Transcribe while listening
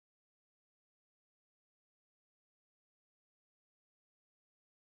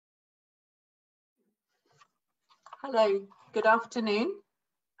Hello, good afternoon.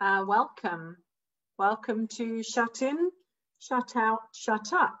 Welcome to Shut In, Shut Out,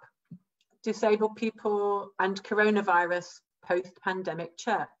 Shut Up, Disabled People and Coronavirus Post-Pandemic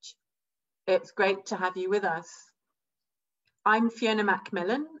Church. It's great to have you with us. I'm Fiona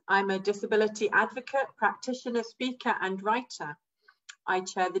MacMillan. I'm a disability advocate, practitioner, speaker and writer. I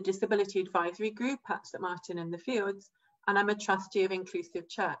chair the Disability Advisory Group at St Martin in the Fields, and I'm a trustee of Inclusive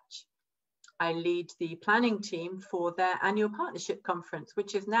Church. I lead the planning team for their annual partnership conference,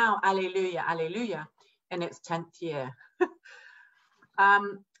 which is now, Alleluia, Alleluia, in its 10th year.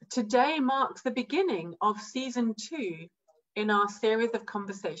 Today marks the beginning of season 2 in our series of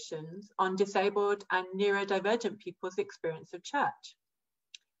conversations on disabled and neurodivergent people's experience of church.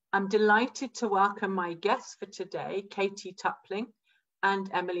 I'm delighted to welcome my guests for today, Katie Tupling and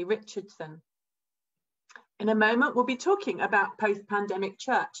Emily Richardson. In a moment, we'll be talking about post-pandemic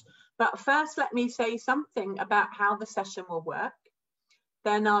church. But first, let me say something about how the session will work.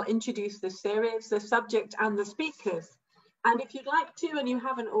 Then I'll introduce the series, the subject and the speakers. And if you'd like to, and you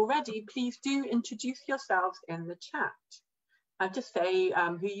haven't already, please do introduce yourselves in the chat. Just say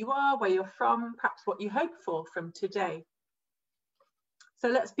who you are, where you're from, perhaps what you hope for from today. So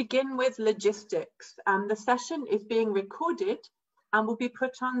let's begin with logistics. The session is being recorded and will be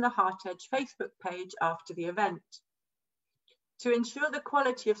put on the Heart Edge Facebook page after the event. To ensure the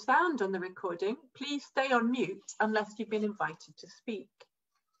quality of sound on the recording, please stay on mute unless you've been invited to speak.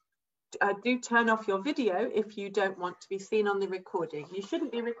 Do turn off your video if you don't want to be seen on the recording. You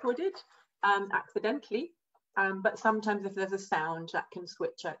shouldn't be recorded accidentally, but sometimes if there's a sound, that can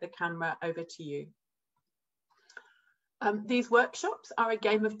switch out the camera over to you. These workshops are a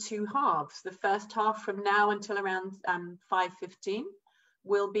game of 2 halves. The first half from now until around 5:15.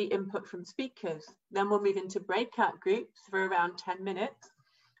 Will be input from speakers. Then we'll move into breakout groups for around 10 minutes.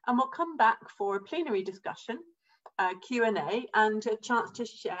 And we'll come back for a plenary discussion, Q&A, and a chance to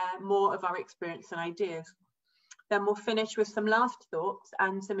share more of our experience and ideas. Then we'll finish with some last thoughts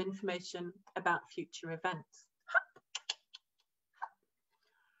and some information about future events.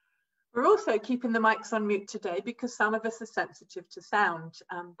 We're also keeping the mics on mute today because some of us are sensitive to sound.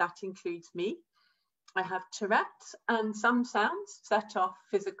 That includes me. I have Tourette's, and some sounds set off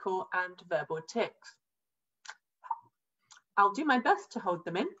physical and verbal tics. I'll do my best to hold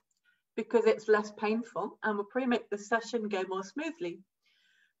them in because it's less painful and will probably make the session go more smoothly,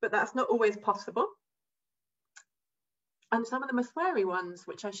 but that's not always possible. And some of them are sweary ones,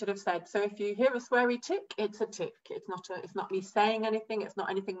 which I should have said. So if you hear a sweary tick, it's a tick. It's not me saying anything. It's not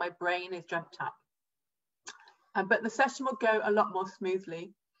anything my brain is dreamt up. But the session will go a lot more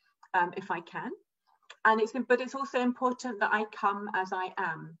smoothly if I can. But it's also important that I come as I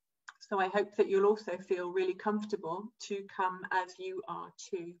am. So I hope that you'll also feel really comfortable to come as you are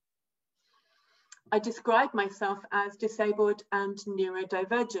too. I describe myself as disabled and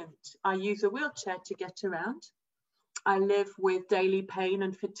neurodivergent. I use a wheelchair to get around. I live with daily pain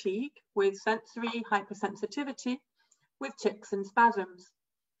and fatigue, with sensory hypersensitivity, with tics and spasms.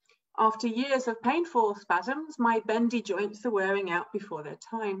 After years of painful spasms, my bendy joints are wearing out before their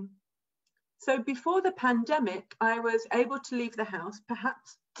time. So before the pandemic, I was able to leave the house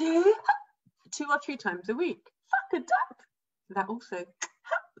perhaps 2 or 3 times a week. Fuck a duck. That also.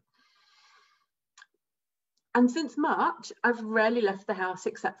 And since March, I've rarely left the house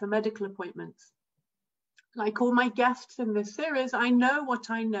except for medical appointments. Like all my guests in this series, I know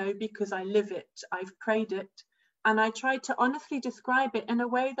what I know because I live it. I've prayed it. And I try to honestly describe it in a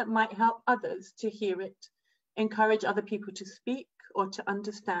way that might help others to hear it, encourage other people to speak, or to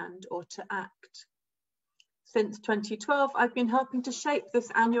understand, or to act. Since 2012, I've been helping to shape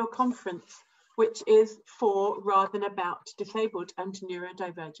this annual conference, which is for rather than about disabled and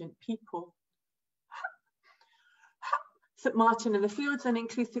neurodivergent people. St Martin in the Fields and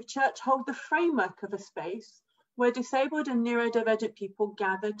Inclusive Church hold the framework of a space where disabled and neurodivergent people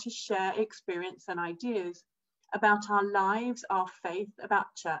gather to share experience and ideas about our lives, our faith,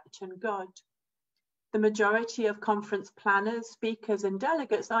 about church and God. The majority of conference planners, speakers and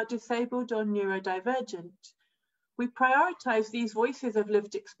delegates are disabled or neurodivergent. We prioritise these voices of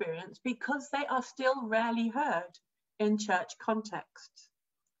lived experience because they are still rarely heard in church contexts.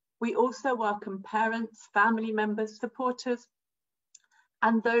 We also welcome parents, family members, supporters,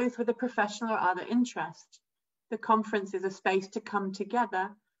 and those with a professional or other interest. The conference is a space to come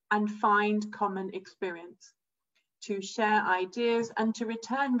together and find common experience, to share ideas and to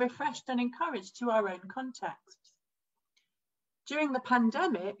return refreshed and encouraged to our own contexts. During the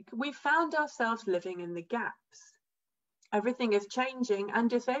pandemic, we found ourselves living in the gaps. Everything is changing and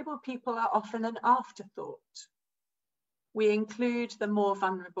disabled people are often an afterthought. We include the more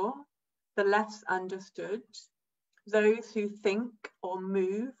vulnerable, the less understood, those who think or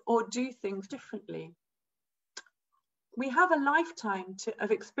move or do things differently. We have a lifetime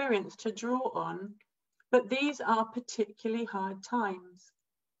of experience to draw on, but these are particularly hard times.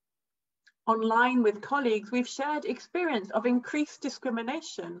 Online with colleagues, we've shared experience of increased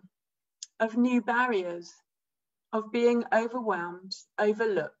discrimination, of new barriers, of being overwhelmed,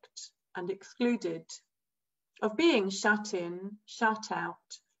 overlooked, and excluded, of being shut in, shut out,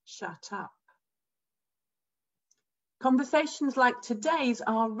 shut up. Conversations like today's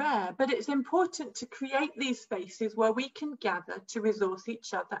are rare, but it's important to create these spaces where we can gather to resource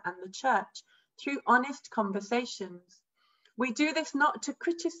each other and the church through honest conversations. We do this not to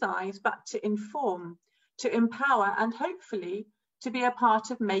criticize, but to inform, to empower, and hopefully to be a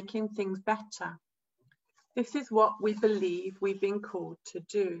part of making things better. This is what we believe we've been called to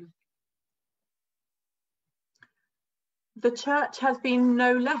do. The church has been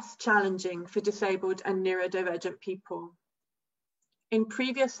no less challenging for disabled and neurodivergent people. In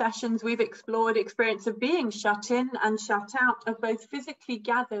previous sessions, we've explored experience of being shut in and shut out of both physically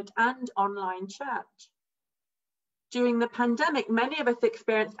gathered and online church. During the pandemic, many of us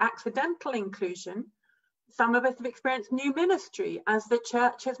experienced accidental inclusion. Some of us have experienced new ministry as the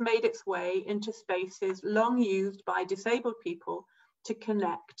church has made its way into spaces long used by disabled people to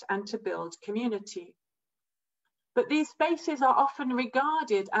connect and to build community. But these spaces are often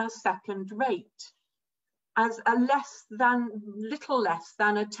regarded as second rate, as a little less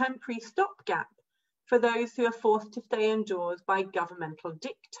than a temporary stopgap for those who are forced to stay indoors by governmental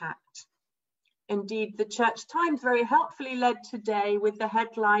diktat. Indeed, the Church Times very helpfully led today with the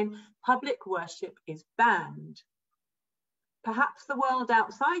headline, "Public worship is banned." Perhaps the world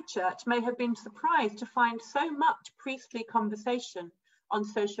outside church may have been surprised to find so much priestly conversation on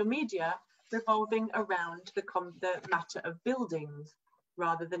social media revolving around the matter of buildings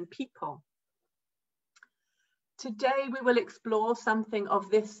rather than people. Today, we will explore something of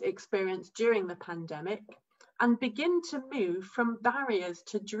this experience during the pandemic and begin to move from barriers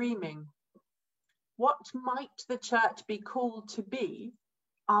to dreaming. What might the church be called to be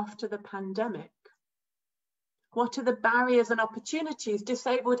after the pandemic? What are the barriers and opportunities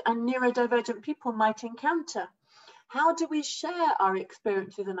disabled and neurodivergent people might encounter? How do we share our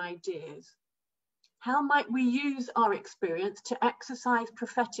experiences and ideas? How might we use our experience to exercise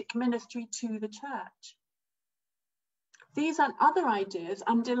prophetic ministry to the church? These and other ideas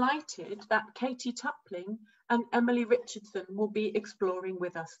I'm delighted that Katie Tupling and Emily Richardson will be exploring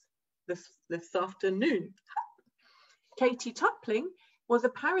with us this afternoon. Katie Tupling was a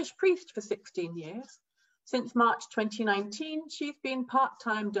parish priest for 16 years. Since March 2019, she's been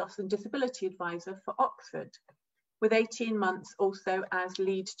part-time DOS and disability advisor for Oxford, with 18 months also as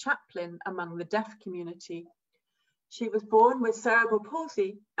lead chaplain among the deaf community. She was born with cerebral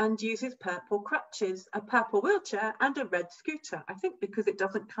palsy and uses purple crutches, a purple wheelchair and a red scooter, I think because it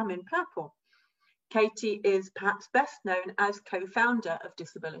doesn't come in purple. Katie is perhaps best known as co-founder of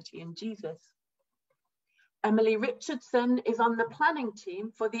Disability in Jesus. Emily Richardson is on the planning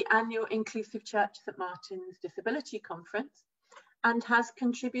team for the annual Inclusive Church St Martin's Disability Conference and has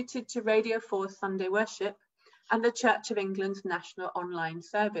contributed to Radio 4's Sunday Worship and the Church of England's national online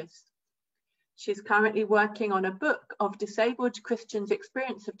service. She's currently working on a book of disabled Christians'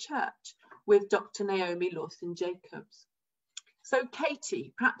 experience of church with Dr. Naomi Lawson-Jacobs. So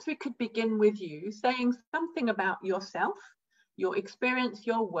Katie, perhaps we could begin with you saying something about yourself, your experience,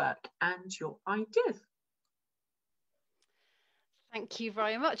 your work and your ideas. Thank you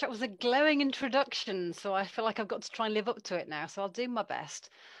very much. That was a glowing introduction, so I feel like I've got to try and live up to it now, so I'll do my best.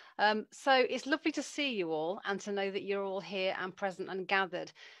 So it's lovely to see you all and to know that you're all here and present and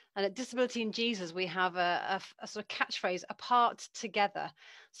gathered. And at Disability in Jesus, we have a sort of catchphrase, apart together.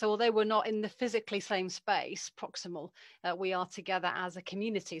 So although we're not in the physically same space, proximal, we are together as a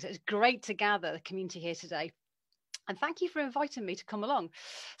community. So it's great to gather the community here today. And thank you for inviting me to come along.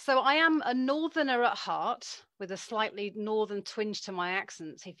 So I am a northerner at heart with a slightly northern twinge to my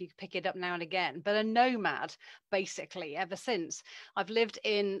accent, if you pick it up now and again, but a nomad basically ever since. I've lived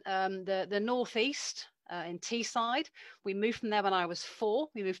in the northeast, in Teesside. We moved from there when I was 4.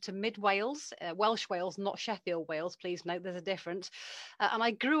 We moved to mid Wales, Welsh Wales, not Sheffield Wales. Please note there's a difference. And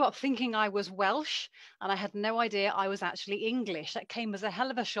I grew up thinking I was Welsh, and I had no idea I was actually English. That came as a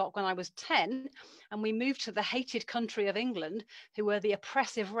hell of a shock when I was 10, and we moved to the hated country of England, who were the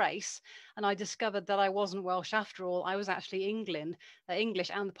oppressive race. And I discovered that I wasn't Welsh after all. I was actually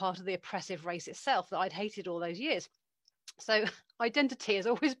English and part of the oppressive race itself that I'd hated all those years. So identity has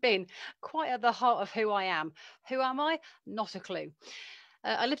always been quite at the heart of who I am. Who am I? Not a clue.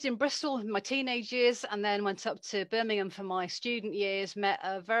 I lived in Bristol in my teenage years and then went up to Birmingham for my student years, met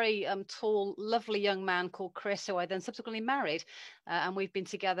a very tall, lovely young man called Chris, who I then subsequently married. And we've been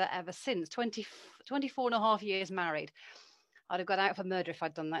together ever since, 24 and a half years married. I'd have got out for murder if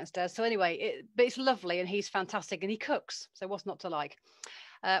I'd done that instead. So anyway, but it's lovely and he's fantastic and he cooks. So what's not to like?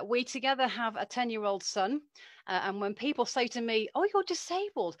 We together have a 10-year-old son. And when people say to me, oh, you're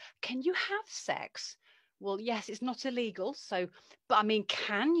disabled, can you have sex? Well, yes, it's not illegal. So, but I mean,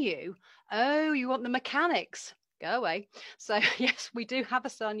 can you? Oh, you want the mechanics? Go away. So yes, we do have a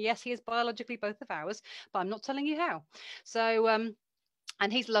son. Yes, he is biologically both of ours, but I'm not telling you how. So,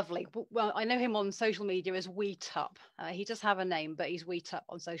 and he's lovely. Well, I know him on social media as Wee Tup. He does have a name, but he's Wee Tup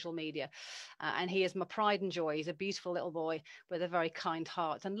on social media. And he is my pride and joy. He's a beautiful little boy with a very kind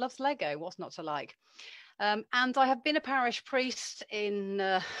heart and loves Lego. What's not to like? And I have been a parish priest in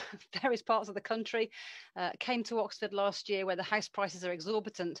various parts of the country. Came to Oxford last year where the house prices are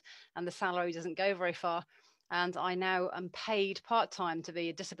exorbitant and the salary doesn't go very far. And I now am paid part-time to be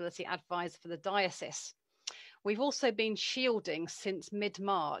a disability advisor for the diocese. We've also been shielding since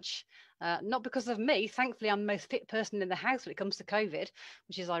mid-March, not because of me. Thankfully, I'm the most fit person in the house when it comes to COVID,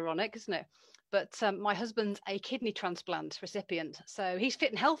 which is ironic, isn't it? But my husband's a kidney transplant recipient. So he's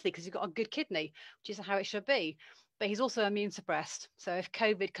fit and healthy because he's got a good kidney, which is how it should be. But he's also immune suppressed. So if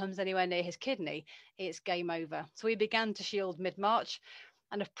COVID comes anywhere near his kidney, it's game over. So we began to shield mid-March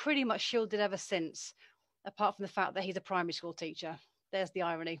and have pretty much shielded ever since, apart from the fact that he's a primary school teacher. There's the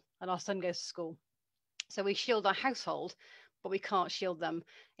irony. And our son goes to school. So we shield our household, but we can't shield them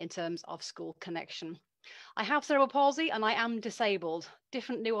in terms of school connection. I have cerebral palsy and I am disabled.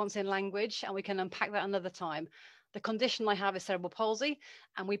 Different nuance in language, and we can unpack that another time. The condition I have is cerebral palsy,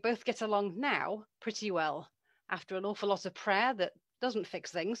 and we both get along now pretty well after an awful lot of prayer that doesn't fix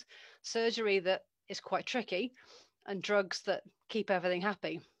things, surgery that is quite tricky, and drugs that keep everything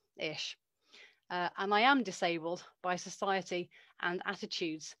happy-ish. And I am disabled by society and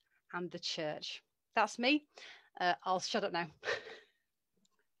attitudes and the church. That's me. I'll shut up now.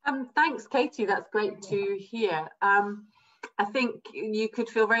 Thanks, Katie. That's great to hear. I think you could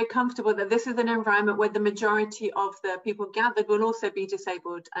feel very comfortable that this is an environment where the majority of the people gathered will also be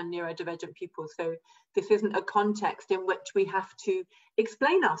disabled and neurodivergent people. So this isn't a context in which we have to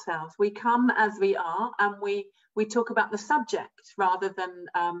explain ourselves. We come as we are and we talk about the subject rather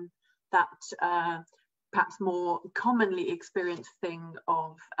than that perhaps more commonly experienced thing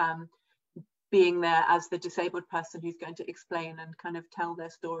of being there as the disabled person who's going to explain and kind of tell their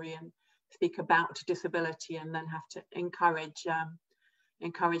story and speak about disability, and then have to encourage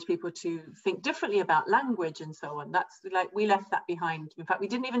people to think differently about language and so on. That's like, we left that behind. In fact, we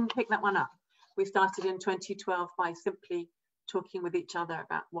didn't even pick that one up. We started in 2012 by simply talking with each other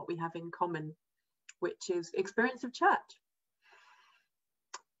about what we have in common, which is experience of church.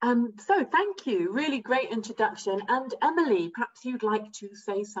 So thank you, really great introduction. And Emily, perhaps you'd like to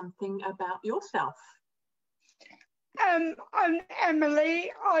say something about yourself. I'm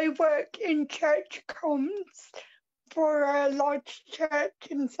Emily. I work in church comms for a large church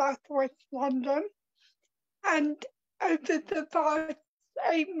in southwest London. And over the past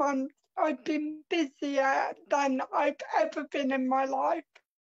 8 months, I've been busier than I've ever been in my life.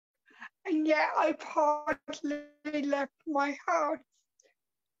 And yet I've hardly left my house,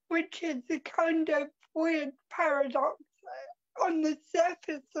 which is a kind of weird paradox. On the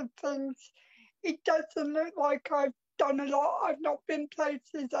surface of things, it doesn't look like I've done a lot. I've not been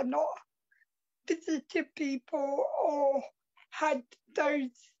places, I've not visited people or had those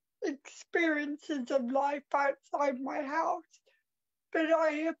experiences of life outside my house. But I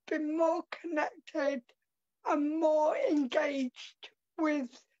have been more connected and more engaged with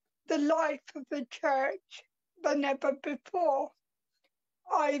the life of the church than ever before.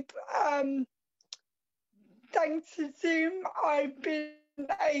 I've, thanks to Zoom, I've been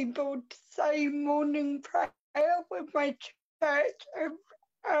able to say morning prayer with my church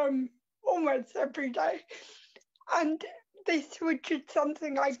almost every day. And this was just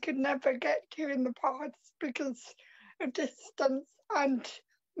something I could never get to in the past because of distance and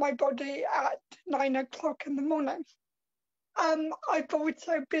my body at 9 o'clock in the morning. I've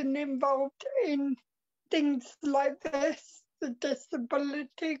also been involved in things like this, the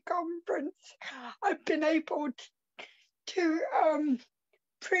disability conference. I've been able to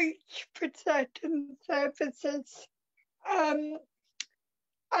preach for certain services, and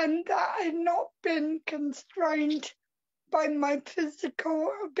that I've not been constrained by my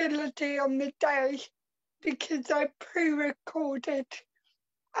physical ability on the day because I pre-recorded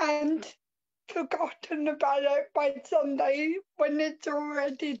and forgotten about it by Sunday when it's all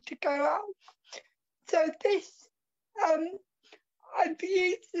ready to go out. So this, I've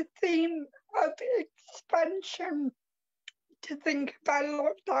used the theme of expansion to think about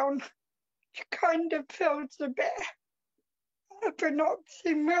lockdown, which kind of feels a bit of an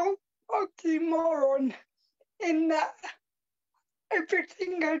oxymoron in that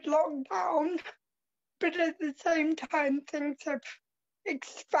everything had locked down, but at the same time things have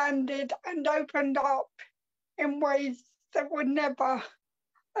expanded and opened up in ways that were never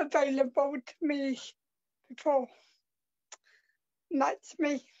available to me before. And that's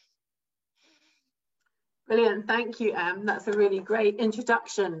me. Brilliant, thank you, Em. That's a really great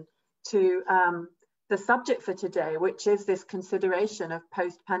introduction to the subject for today, which is this consideration of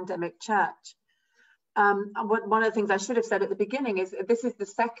post-pandemic church. One of the things I should have said at the beginning is this is the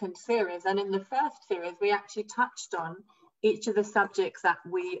second series, and in the first series we actually touched on each of the subjects that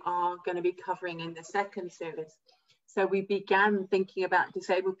we are going to be covering in the second series. So we began thinking about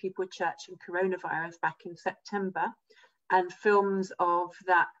disabled people, church and coronavirus back in September, and the film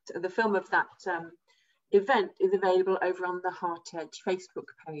of that event is available over on the Heart Edge Facebook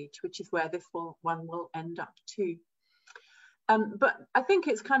page, which is where this one will end up too. But I think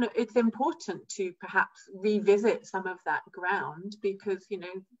it's important to perhaps revisit some of that ground, because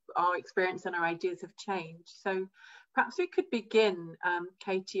our experience and our ideas have changed. So perhaps we could begin,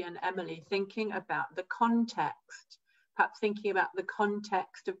 Katie and Emily, thinking about the context, of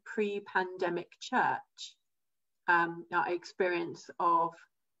pre-pandemic church, our experience of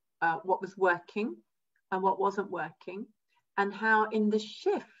what was working and what wasn't working, and how in the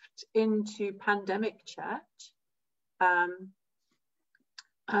shift into pandemic church,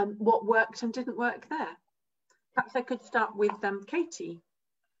 what worked and didn't work there. Perhaps I could start with Katie.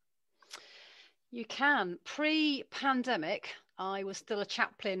 You can. Pre-pandemic, I was still a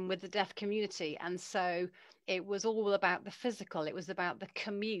chaplain with the deaf community, and so it was all about the physical. It was about the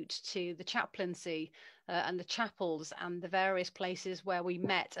commute to the chaplaincy and the chapels and the various places where we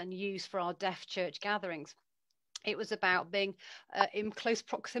met and used for our deaf church gatherings. It was about being in close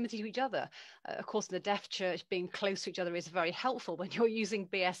proximity to each other. Of course, in the deaf church, being close to each other is very helpful when you're using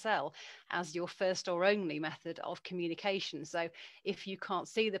BSL as your first or only method of communication. So if you can't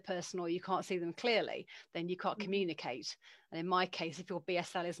see the person or you can't see them clearly, then you can't communicate. And in my case, if your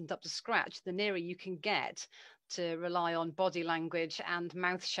BSL isn't up to scratch, the nearer you can get to rely on body language and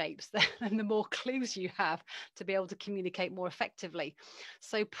mouth shapes, then the more clues you have to be able to communicate more effectively.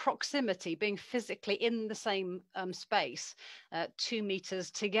 So proximity, being physically in the same space, 2 meters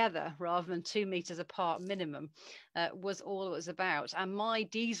together rather than 2 meters apart minimum, was all it was about. And my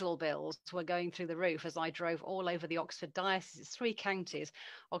diesel bills were going through the roof as I drove all over the Oxford diocese, 3 counties,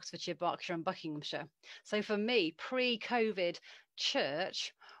 Oxfordshire, Berkshire and Buckinghamshire. So for me, pre-COVID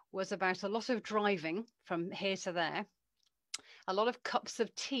church was about a lot of driving from here to there, a lot of cups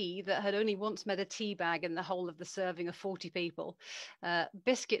of tea that had only once made a tea bag in the whole of the serving of 40 people,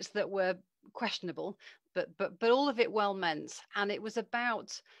 biscuits that were questionable, but all of it well meant. And it was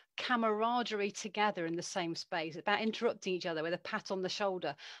about camaraderie together in the same space, about interrupting each other with a pat on the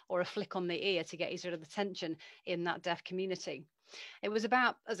shoulder or a flick on the ear to get each other's attention in that deaf community. It was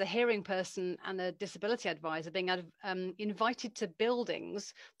about, as a hearing person and a disability advisor, being invited to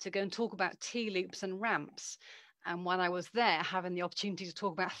buildings to go and talk about T-loops and ramps. And when I was there, having the opportunity to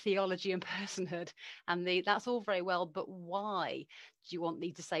talk about theology and personhood, and that's all very well, but why do you want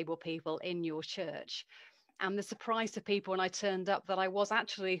these disabled people in your church? And the surprise to people when I turned up that I was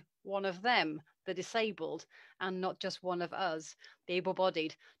actually one of them, the disabled, and not just one of us, the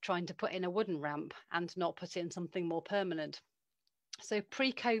able-bodied, trying to put in a wooden ramp and not put in something more permanent. So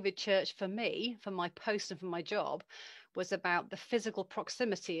pre-COVID church for me, for my post and for my job, was about the physical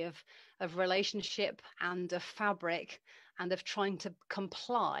proximity of relationship and of fabric and of trying to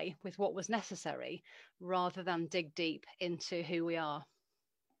comply with what was necessary rather than dig deep into who we are.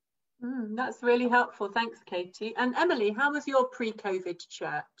 That's really helpful. Thanks, Katie. And Emily, how was your pre-COVID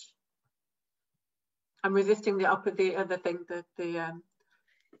church? I'm resisting the other thing,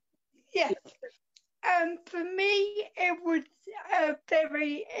 Yes. For me, it was a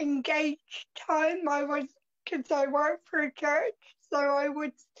very engaged time. Because I work for a church, so I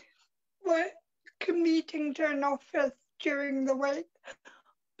was commuting to an office during the week,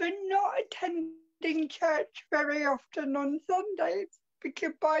 but not attending church very often on Sundays,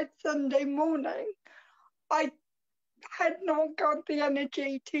 because by Sunday morning, I had not got the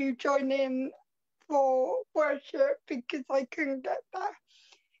energy to join in for worship because I couldn't get there.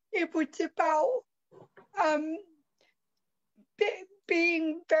 It was about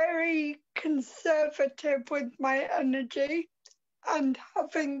being very conservative with my energy and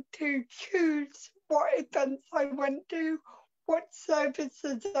having to choose what events I went to, what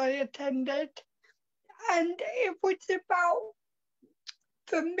services I attended. And it was about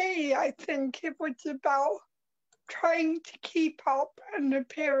for me, I think it was about trying to keep up an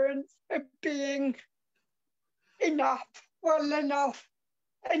appearance of being enough, well enough,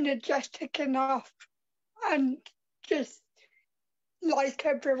 energetic enough, and just like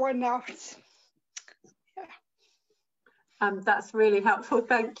everyone else. Yeah. That's really helpful.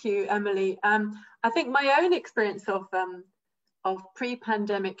 Thank you, Emily. I think my own experience of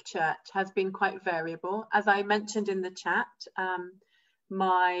pre-pandemic church has been quite variable. As I mentioned in the chat,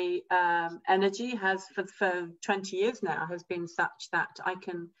 my energy has for 20 years now has been such that I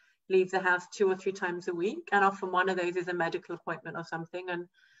can leave the house 2 or 3 times a week, and often one of those is a medical appointment or something.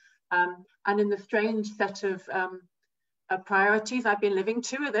 And in the strange set of priorities I've been living,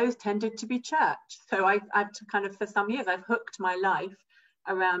 2 of those tended to be church. So I've kind of, for some years, I've hooked my life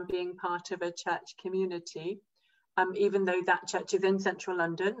around being part of a church community, even though that church is in central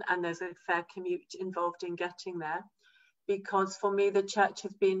London and there's a fair commute involved in getting there. Because for me, the church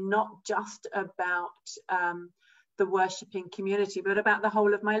has been not just about the worshipping community, but about the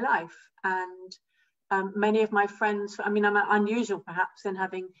whole of my life. And many of my friends, I mean, I'm unusual perhaps in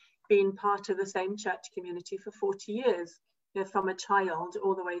having been part of the same church community for 40 years, you know, from a child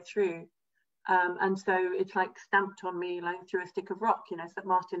all the way through. And so it's like stamped on me like through a stick of rock, you know, St.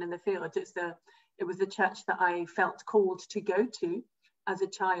 Martin in the Fields. It was the church that I felt called to go to as a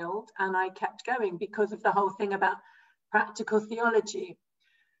child, and I kept going because of the whole thing about practical theology.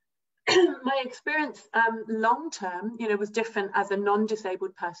 My experience long term, you know, was different as a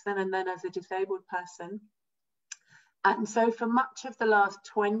non-disabled person and then as a disabled person. And so for much of the last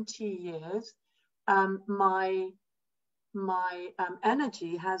 20 years, my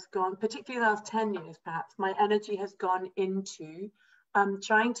energy has gone, particularly the last 10 years perhaps, my energy has gone into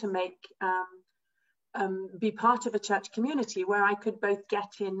trying to be part of a church community where I could both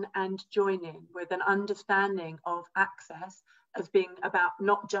get in and join in, with an understanding of access as being about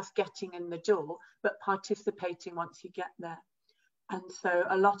not just getting in the door, but participating once you get there. And so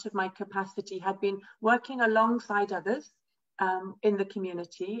a lot of my capacity had been working alongside others in the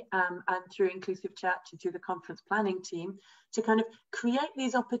community and through Inclusive Church and through the conference planning team to kind of create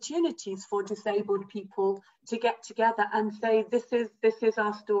these opportunities for disabled people to get together and say, this is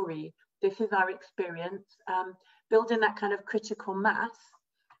our story, this is our experience, building that kind of critical mass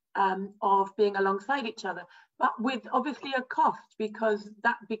of being alongside each other, but with obviously a cost, because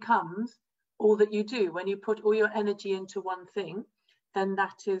that becomes all that you do. When you put all your energy into one thing, then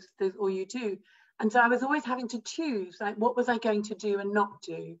that's all you do. And so I was always having to choose, like, what was I going to do and not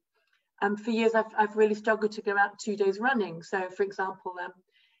do? For years, I've really struggled to go out 2 days running. So, for example,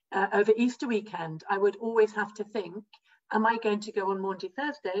 over Easter weekend, I would always have to think, am I going to go on Maundy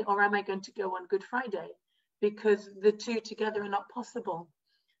Thursday or am I going to go on Good Friday? Because the two together are not possible.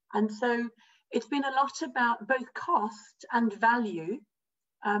 And so it's been a lot about both cost and value,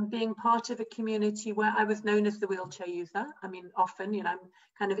 being part of a community where I was known as the wheelchair user. I mean, often, you know, I'm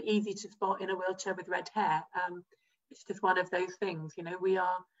kind of easy to spot in a wheelchair with red hair. It's just one of those things, you know, we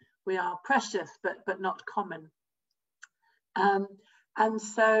are precious, but not common. And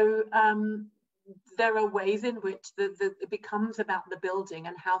so there are ways in which it becomes about the building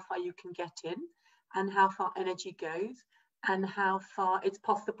and how far you can get in and how far energy goes and how far it's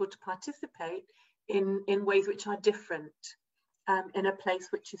possible to participate in ways which are different in a place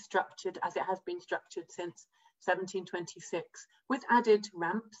which is structured as it has been structured since 1726, with added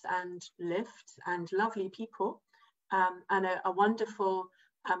ramps and lifts and lovely people and a wonderful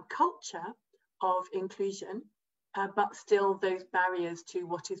culture of inclusion, but still those barriers to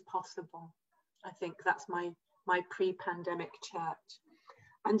what is possible. I think that's my pre-pandemic church.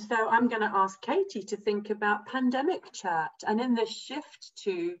 And so I'm going to ask Katie to think about pandemic church, and in this shift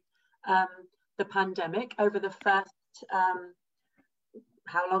to the pandemic over the first,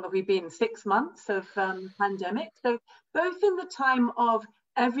 how long have we been? 6 months of pandemic. So both in the time of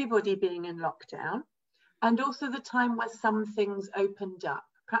everybody being in lockdown and also the time where some things opened up.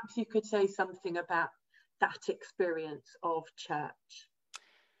 Perhaps you could say something about that experience of church.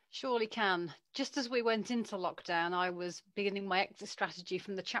 Surely can. Just as we went into lockdown, I was beginning my exit strategy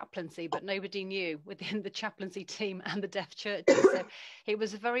from the chaplaincy, but nobody knew within the chaplaincy team and the deaf churches. So it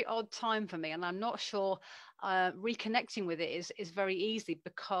was a very odd time for me, and I'm not sure reconnecting with it is very easy,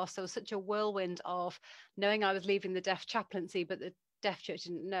 because there was such a whirlwind of knowing I was leaving the deaf chaplaincy, but the deaf church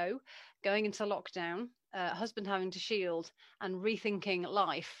didn't know, going into lockdown, husband having to shield, and rethinking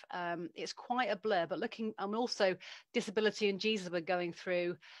life. It's quite a blur, but looking, and also disability and Jesus were going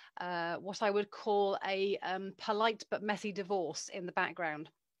through what I would call a polite but messy divorce in the background.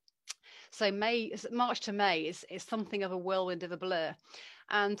 So March to May is something of a whirlwind of a blur.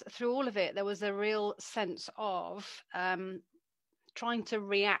 And through all of it, there was a real sense of trying to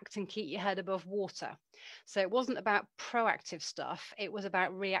react and keep your head above water. So it wasn't about proactive stuff, it was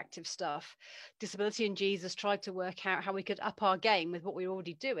about reactive stuff. Disability and Jesus tried to work out how we could up our game with what we were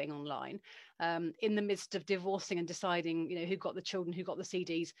already doing online, in the midst of divorcing and deciding, who got the children, who got the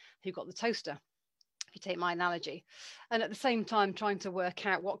CDs, who got the toaster, if you take my analogy. And at the same time trying to work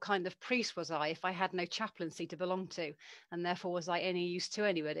out what kind of priest was I if I had no chaplaincy to belong to, and therefore was I any use to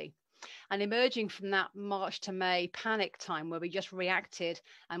anybody. And emerging from that March to May panic time where we just reacted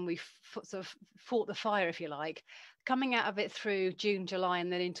and we sort of fought the fire, if you like, coming out of it through June, July,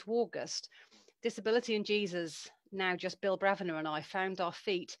 and then into August, Disability and Jesus, now just Bill Braviner and I, found our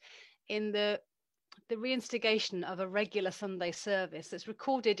feet in the reinstigation of a regular Sunday service that's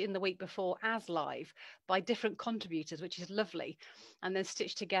recorded in the week before as live by different contributors, which is lovely, and then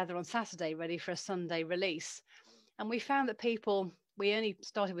stitched together on Saturday, ready for a Sunday release. And we found that we only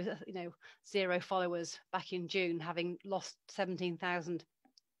started with 0 followers back in June, having lost 17,000.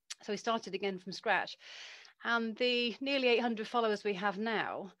 So we started again from scratch. And the nearly 800 followers we have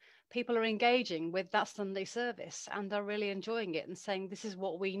now, people are engaging with that Sunday service and are really enjoying it and saying, this is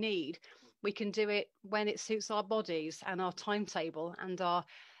what we need. We can do it when it suits our bodies and our timetable and our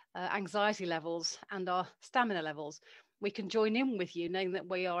anxiety levels and our stamina levels. We can join in with you, knowing that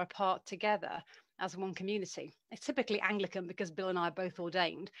we are a part together as one community. It's typically Anglican because Bill and I are both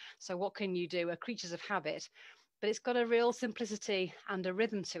ordained. So what can you do? We're creatures of habit, but it's got a real simplicity and a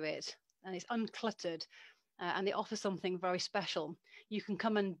rhythm to it, and it's uncluttered, and it offers something very special. You can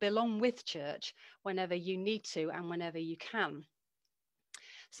come and belong with church whenever you need to and whenever you can.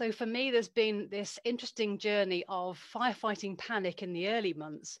 So for me, there's been this interesting journey of firefighting panic in the early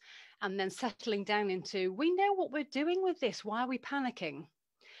months and then settling down into, we know what we're doing with this. Why are we panicking?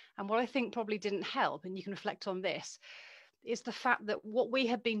 And what I think probably didn't help, and you can reflect on this, is the fact that what we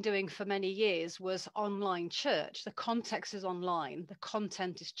had been doing for many years was online church. The context is online, the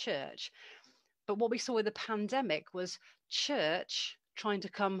content is church. But what we saw with the pandemic was church trying to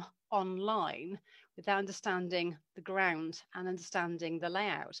come online without understanding the ground and understanding the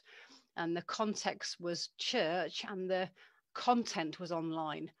layout. And the context was church and the content was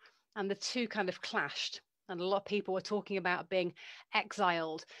online. And the two kind of clashed. And a lot of people were talking about being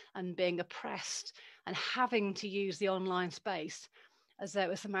exiled and being oppressed and having to use the online space as though it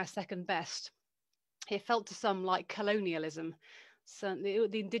was somehow second best. It felt to some like colonialism. Certainly,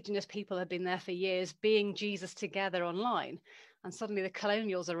 the indigenous people had been there for years, being Jesus together online. And suddenly the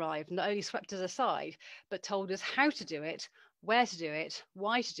colonials arrived, not only swept us aside, but told us how to do it, where to do it,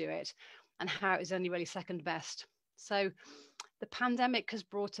 why to do it, and how it was only really second best. So the pandemic has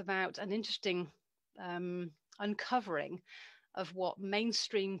brought about an interesting uncovering of what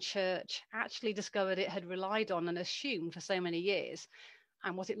mainstream church actually discovered it had relied on and assumed for so many years,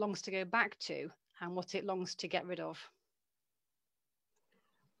 and what it longs to go back to and what it longs to get rid of.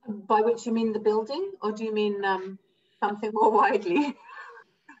 By which you mean the building, or do you mean something more widely?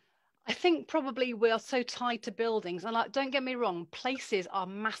 I think probably we are so tied to buildings, and don't get me wrong, places are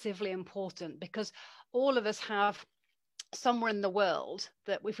massively important because all of us have somewhere in the world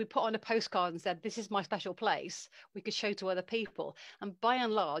that if we put on a postcard and said, this is my special place, we could show to other people. And by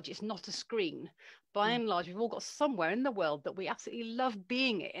and large, it's not a screen. By and large, we've all got somewhere in the world that we absolutely love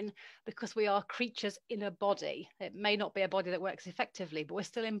being in because we are creatures in a body. It may not be a body that works effectively, but we're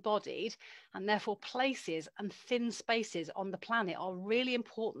still embodied. And therefore, places and thin spaces on the planet are really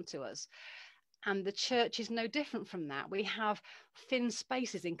important to us. And the church is no different from that. We have thin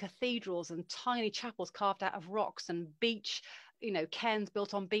spaces in cathedrals and tiny chapels carved out of rocks and beach, cairns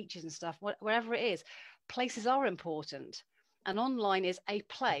built on beaches and stuff, wherever it is. Places are important. And online is a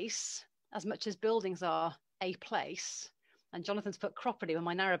place as much as buildings are a place. And Jonathan's put Cropredy when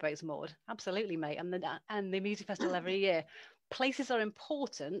my narrowboat's moored. Absolutely, mate. And the music festival every year. Places are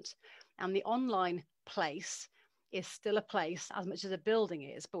important, and the online place is still a place as much as a building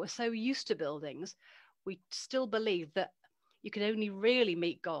is, but we're so used to buildings, we still believe that you can only really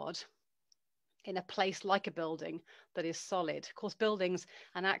meet God in a place like a building that is solid. Of course, buildings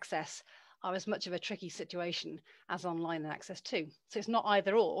and access are as much of a tricky situation as online and access too. So it's not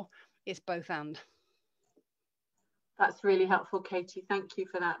either or, it's both and. That's really helpful, Katie. Thank you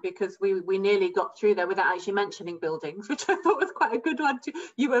for that, because we nearly got through there without actually mentioning buildings, which I thought was quite a good one too.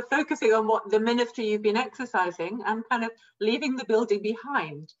 You were focusing on what the ministry you've been exercising and kind of leaving the building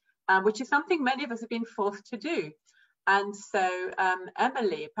behind, which is something many of us have been forced to do. And so,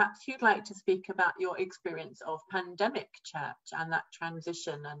 Emily, perhaps you'd like to speak about your experience of pandemic church and that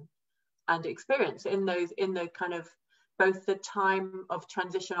transition and experience in the kind of both the time of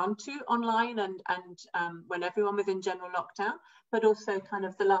transition onto online and when everyone was in general lockdown, but also kind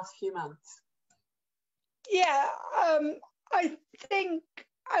of the last few months. Yeah, I think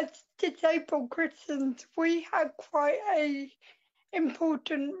as disabled Christians, we had quite a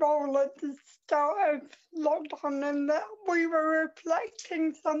important role at the start of lockdown, and that we were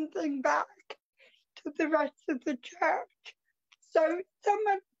reflecting something back to the rest of the church. So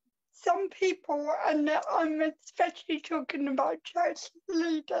some people, and I'm especially talking about church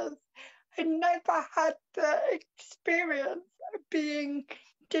leaders, had never had the experience of being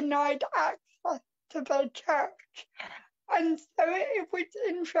denied access to their church. And so it was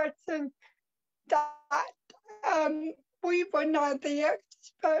interesting that we were now the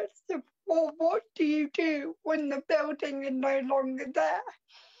experts of, well, what do you do when the building is no longer there?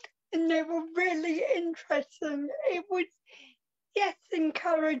 And they were really interesting. It was, yes,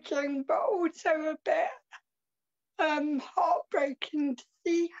 encouraging, but also a bit heartbreaking to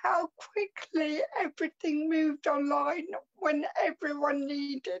see how quickly everything moved online when everyone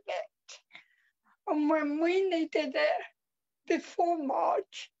needed it. And when we needed it before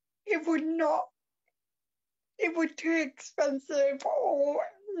March, it was too expensive or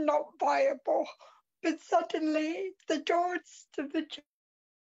not viable. But suddenly the doors to the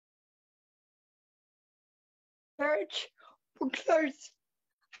church were closed.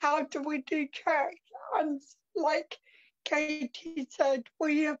 How do we do church? And like Katie said,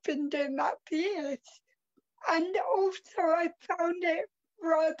 we have been doing that for years. And also I found it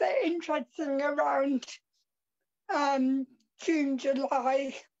rather interesting around June,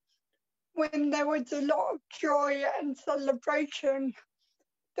 July, when there was a lot of joy and celebration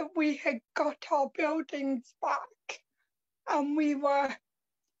that we had got our buildings back and we were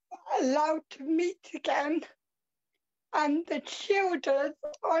allowed to meet again. And the shielders,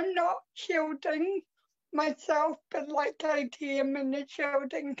 I'm not shielding myself, but like Katie, I'm in the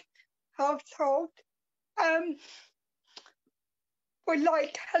shielding household. We're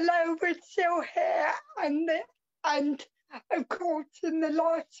like, hello, we're still here. And of course, in the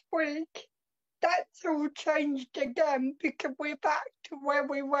last week, that's all changed again because we're back to where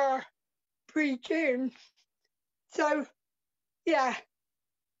we were pre-June. So, yeah.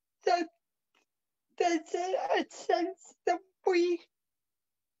 So there's a sense that we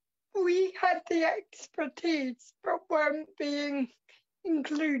had the expertise, but weren't being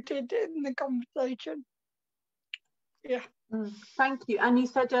included in the conversation. Yeah. Thank you. And you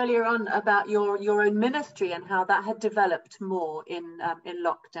said earlier on about your own ministry and how that had developed more in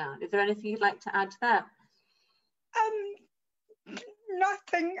lockdown. Is there anything you'd like to add to that?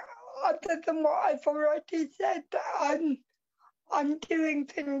 Nothing other than what I've already said. I'm doing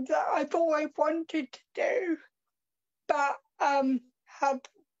things that I've always wanted to do, but have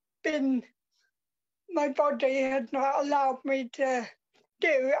been, my body had not allowed me to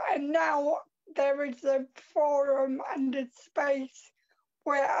do, and now there is a forum and a space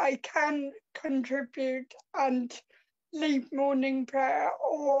where I can contribute and lead morning prayer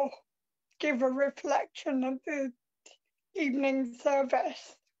or give a reflection of the evening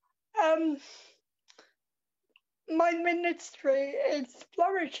service. My ministry is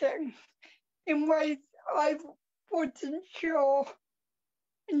flourishing in ways I wasn't sure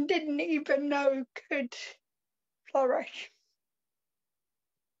and didn't even know could flourish.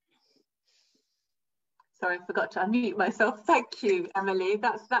 Sorry, I forgot to unmute myself. Thank you, Emily.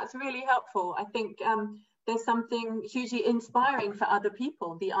 That's really helpful. I think there's something hugely inspiring for other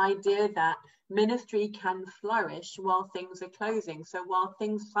people, the idea that ministry can flourish while things are closing. So while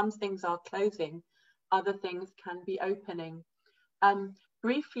some things are closing, other things can be opening.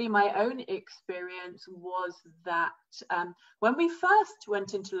 Briefly, my own experience was that when we first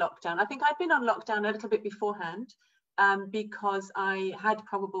went into lockdown, I think I'd been on lockdown a little bit beforehand, because I had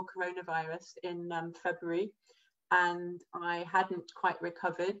probable coronavirus in February and I hadn't quite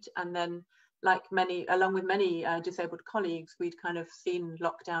recovered. And then along with many disabled colleagues, we'd kind of seen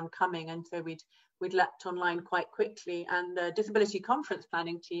lockdown coming. And so we'd leapt online quite quickly. And the disability conference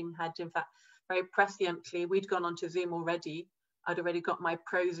planning team had, in fact, very presciently, we'd gone onto Zoom already. I'd already got my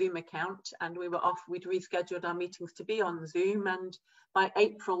pro Zoom account and we were off. We'd rescheduled our meetings to be on Zoom, and by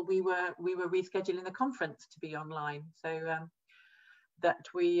April we were rescheduling the conference to be online. So that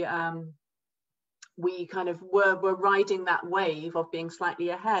we kind of were riding that wave of being slightly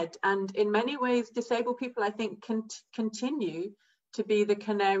ahead. And in many ways, disabled people, I think, can continue to be the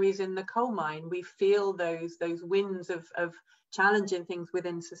canaries in the coal mine. We feel those winds of challenging things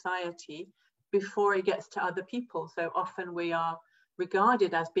within society before it gets to other people. So often we are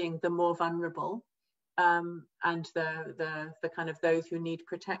regarded as being the more vulnerable, and the kind of those who need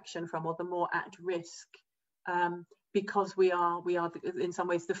protection from, or the more at risk, because we are in some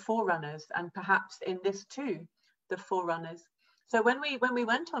ways the forerunners, and perhaps in this too, the forerunners. So when we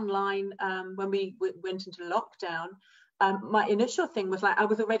went online, when we went into lockdown, my initial thing was like, I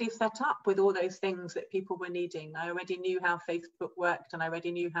was already set up with all those things that people were needing. I already knew how Facebook worked, and I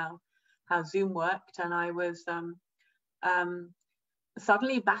already knew how Zoom worked. And I was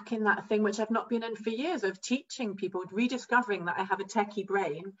suddenly back in that thing which I've not been in for years, of teaching people, rediscovering that I have a techie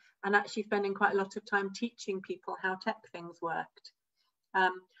brain, and actually spending quite a lot of time teaching people how tech things worked.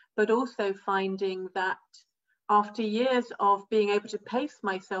 But also finding that after years of being able to pace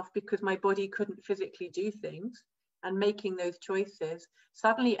myself because my body couldn't physically do things, and making those choices,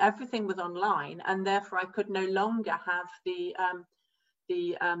 suddenly everything was online, and therefore I could no longer have the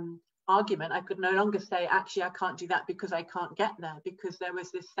argument. I could no longer say, actually, I can't do that because I can't get there, because there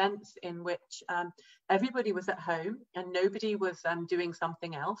was this sense in which everybody was at home and nobody was doing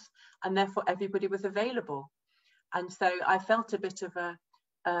something else, and therefore everybody was available. And so I felt a bit of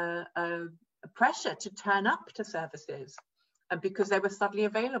a pressure to turn up to services, because they were suddenly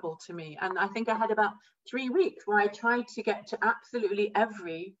available to me. And I think I had about 3 weeks where I tried to get to absolutely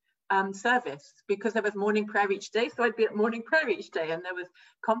every service, because there was morning prayer each day, so I'd be at morning prayer each day, and there was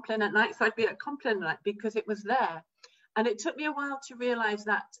Compline at night, so I'd be at Compline at night, because it was there. And it took me a while to realize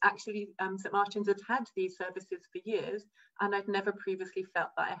that actually St. Martin's had these services for years, and I'd never previously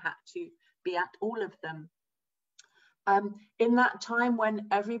felt that I had to be at all of them. In that time when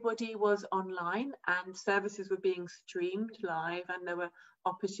everybody was online and services were being streamed live, and there were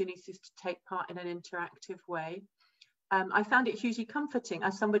opportunities to take part in an interactive way, I found it hugely comforting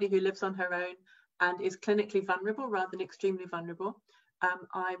as somebody who lives on her own and is clinically vulnerable rather than extremely vulnerable.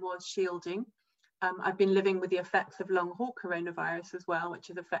 I was shielding. I've been living with the effects of long haul coronavirus as well, which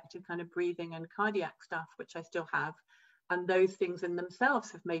has affected kind of breathing and cardiac stuff, which I still have. And those things in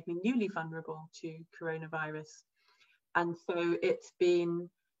themselves have made me newly vulnerable to coronavirus. And so it's been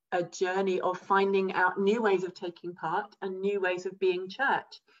a journey of finding out new ways of taking part and new ways of being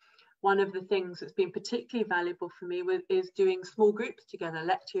church. One of the things that's been particularly valuable for me is doing small groups together,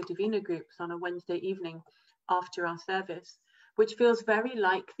 Lectio Divina groups on a Wednesday evening after our service, which feels very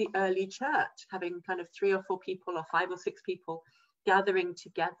like the early church, having kind of 3 or 4 people or 5 or 6 people gathering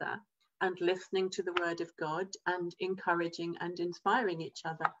together and listening to the word of God and encouraging and inspiring each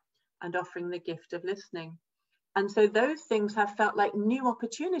other and offering the gift of listening. And so those things have felt like new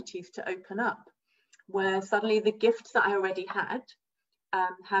opportunities to open up, where suddenly the gifts that I already had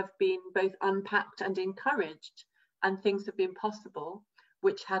have been both unpacked and encouraged, and things have been possible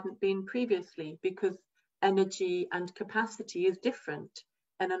which hadn't been previously, because energy and capacity is different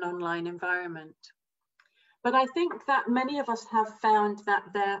in an online environment. But I think that many of us have found that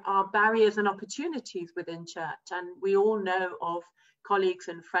there are barriers and opportunities within church, and we all know of colleagues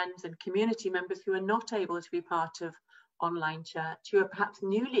and friends and community members who are not able to be part of online church, who are perhaps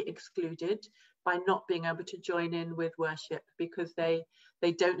newly excluded by not being able to join in with worship because they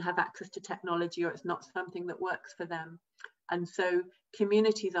don't have access to technology, or it's not something that works for them. And so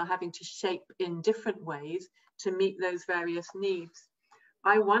communities are having to shape in different ways to meet those various needs.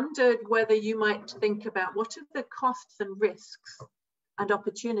 I wondered whether you might think about what are the costs and risks and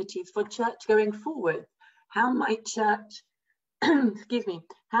opportunities for church going forward. How might church excuse me,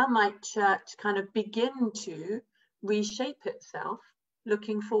 how might church kind of begin to reshape itself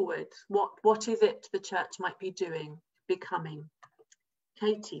looking forward? What is it the church might be doing, becoming?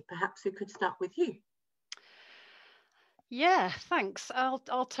 Katie, perhaps we could start with you. Yeah, thanks.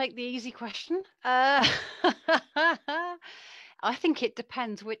 I'll take the easy question. I think it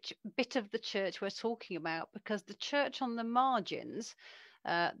depends which bit of the church we're talking about, because the church on the margins,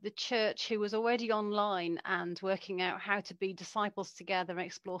 the church who was already online and working out how to be disciples together and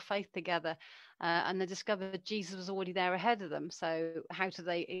explore faith together, and they discovered Jesus was already there ahead of them. So how do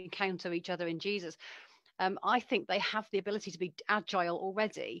they encounter each other in Jesus? I think they have the ability to be agile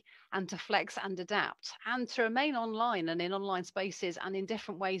already, and to flex and adapt, and to remain online and in online spaces and in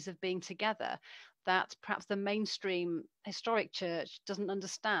different ways of being together that perhaps the mainstream historic church doesn't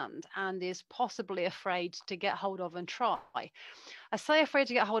understand and is possibly afraid to get hold of and try. I say afraid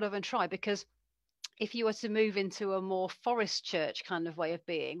to get hold of and try because if you were to move into a more forest church kind of way of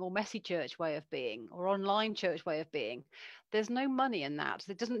being, or messy church way of being, or online church way of being, there's no money in that.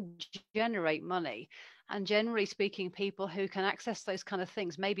 It doesn't generate money. And generally speaking, people who can access those kind of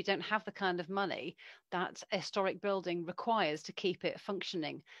things maybe don't have the kind of money that a historic building requires to keep it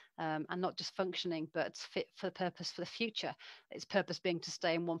functioning, and not just functioning, but fit for the purpose for the future. Its purpose being to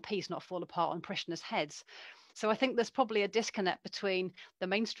stay in one piece, not fall apart on parishioners' heads. So I think there's probably a disconnect between the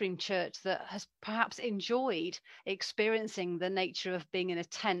mainstream church that has perhaps enjoyed experiencing the nature of being in a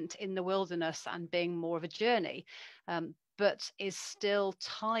tent in the wilderness and being more of a journey, but is still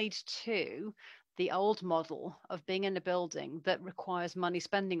tied to the old model of being in a building that requires money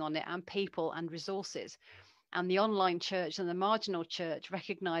spending on it and people and resources. and the online church and the marginal church,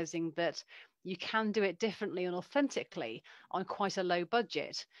 recognizing that you can do it differently and authentically on quite a low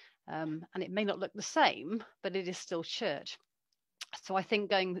budget. And it may not look the same, but it is still church. So I think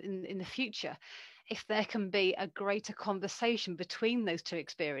going in the future, if there can be a greater conversation between those two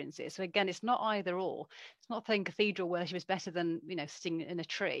experiences. So again, it's not either or. It's not saying cathedral worship is better than, sitting in a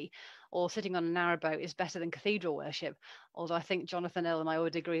tree, or sitting on a narrowboat is better than cathedral worship. Although I think Jonathan Earl and I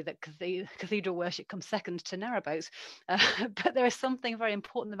would agree that cathedral worship comes second to narrowboats. But there is something very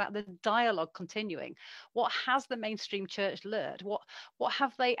important about the dialogue continuing. What has the mainstream church learned? What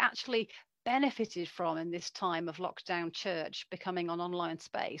have they actually benefited from in this time of lockdown church becoming an online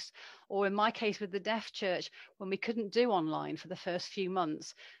space? Or in my case with the deaf church, when we couldn't do online for the first few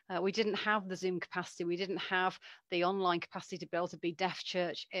months, we didn't have the Zoom capacity, we didn't have the online capacity to be able to be deaf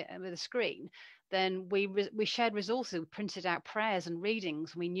church with a screen. Then we shared resources. We printed out prayers and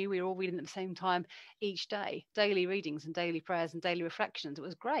readings. We knew we were all reading at the same time each day, daily readings and daily prayers and daily reflections. It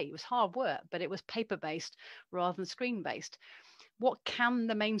was great. It was hard work, but it was paper-based rather than screen-based. What can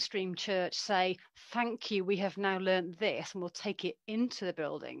the mainstream church say? Thank you, we have now learned this, and we'll take it into the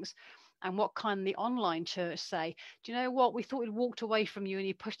buildings. And what can the online church say? Do you know what? We thought we'd walked away from you and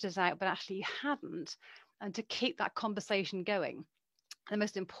you pushed us out, but actually you hadn't. And to keep that conversation going. The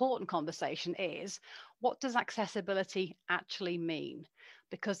most important conversation is, what does accessibility actually mean?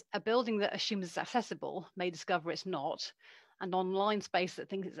 Because a building that assumes it's accessible may discover it's not. An online space that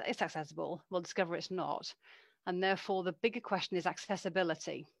thinks it's accessible will discover it's not. And therefore, the bigger question is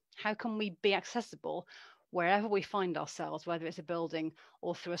accessibility. How can we be accessible wherever we find ourselves, whether it's a building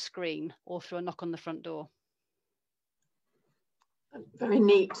or through a screen or through a knock on the front door? Very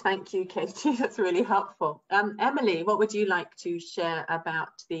neat. Thank you, Katie. That's really helpful. Emily, what would you like to share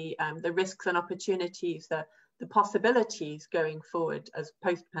about the risks and opportunities, the possibilities going forward as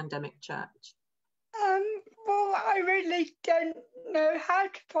post-pandemic church? Well, I really don't know how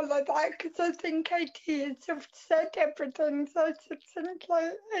to follow that, because I think Katie has sort of said everything so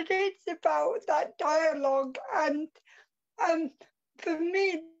succinctly. It is about that dialogue, and for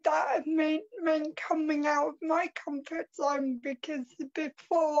me that meant coming out of my comfort zone, because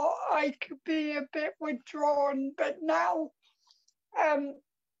before I could be a bit withdrawn, but now I've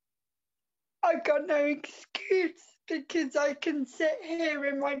got no excuse, because I can sit here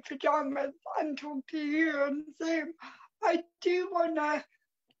in my pajamas and talk to you on Zoom. I do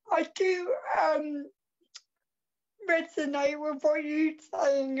resonate with what you're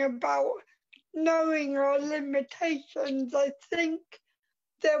saying about knowing our limitations. I think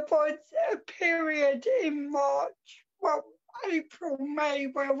there was a period in March, well, April, May,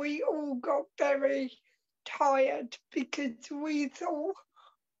 where we all got very tired, because we thought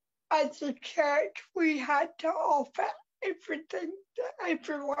as a church we had to offer everything to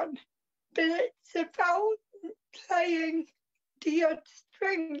everyone. But it's about playing to your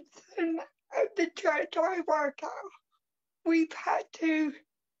strengths, and at the church I work at, we've had to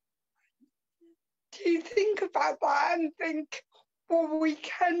think about that and think, well, we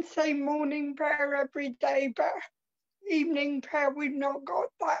can say morning prayer every day, but evening prayer we've not got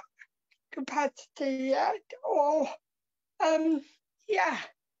that capacity yet. Or yeah,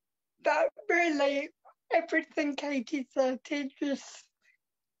 that really, everything Katie said is just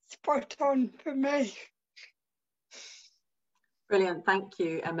spot on for me. Brilliant, thank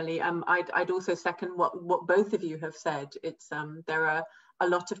you, Emily. I'd also second what both of you have said. It's there are a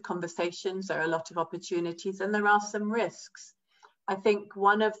lot of conversations, there are a lot of opportunities, and there are some risks. I think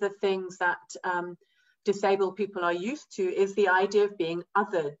one of the things that disabled people are used to is the idea of being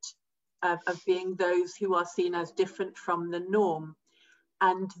othered, of being those who are seen as different from the norm.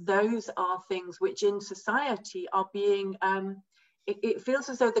 And those are things which in society are being, it feels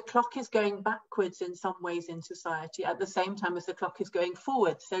as though the clock is going backwards in some ways in society at the same time as the clock is going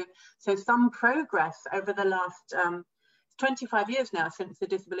forward. So some progress over the last 25 years now since the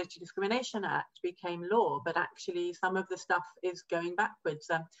Disability Discrimination Act became law, but actually some of the stuff is going backwards.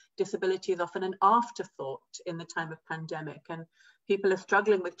 Disability is often an afterthought in the time of pandemic, and people are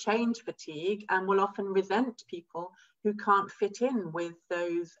struggling with change fatigue and will often resent people who can't fit in with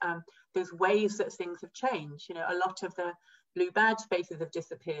those ways that things have changed. You know, a lot of the blue badge spaces have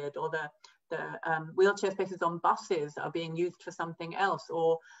disappeared, or the wheelchair spaces on buses are being used for something else,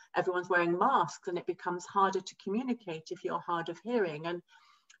 or everyone's wearing masks and it becomes harder to communicate if you're hard of hearing, and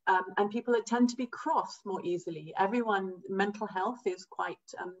people that tend to be cross more easily. Everyone, mental health is quite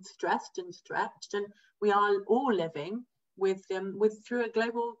stressed and stretched, and we are all living with through a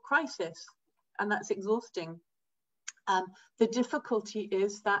global crisis, and that's exhausting. The difficulty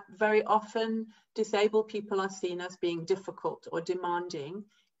is that very often disabled people are seen as being difficult or demanding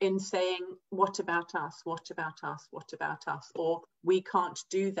in saying, what about us, what about us, what about us, or we can't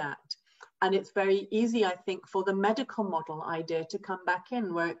do that. And it's very easy, I think, for the medical model idea to come back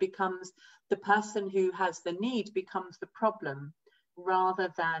in, where it becomes the person who has the need becomes the problem,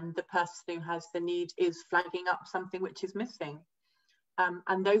 rather than the person who has the need is flagging up something which is missing.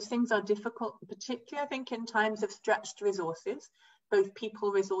 And those things are difficult, particularly I think in times of stretched resources, both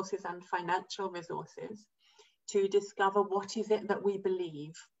people resources and financial resources, to discover what is it that we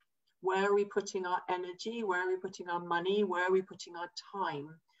believe. Where are we putting our energy? Where are we putting our money? Where are we putting our time?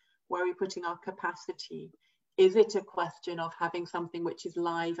 Where are we putting our capacity? Is it a question of having something which is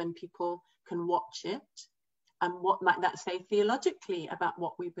live and people can watch it? And what might that say theologically about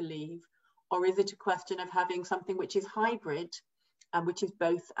what we believe? Or is it a question of having something which is hybrid, and which is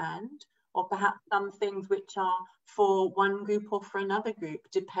both and? Or perhaps some things which are for one group or for another group,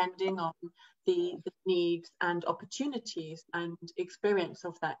 depending on the needs and opportunities and experience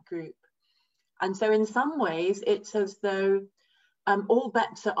of that group. And so in some ways, it's as though all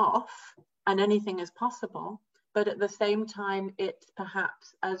bets are off and anything is possible. But at the same time, it's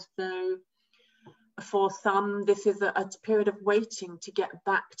perhaps as though for some, this is a period of waiting to get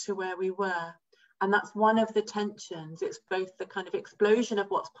back to where we were. And that's one of the tensions. It's both the kind of explosion of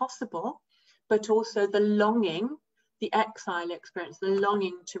what's possible, but also the longing, the exile experience, the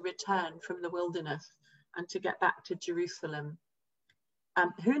longing to return from the wilderness and to get back to Jerusalem.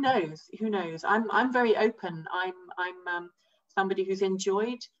 Who knows? Who knows? I'm very open. I'm somebody who's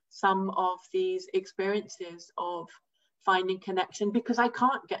enjoyed some of these experiences of finding connection, because I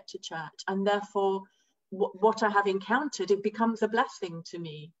can't get to church, and therefore what I have encountered, it becomes a blessing to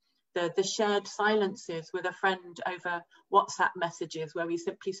me. The shared silences with a friend over WhatsApp messages, where we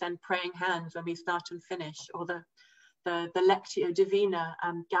simply send praying hands when we start and finish, or the Lectio Divina,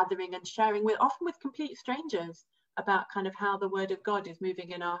 gathering and sharing often with complete strangers about kind of how the word of God is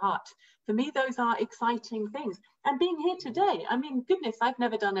moving in our heart. For me, those are exciting things. And being here today, I mean, goodness, I've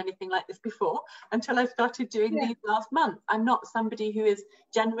never done anything like this before until I started doing these last month. I'm not somebody who is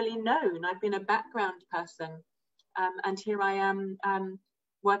generally known. I've been a background person. And here I am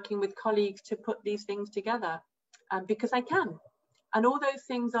working with colleagues to put these things together because I can. And all those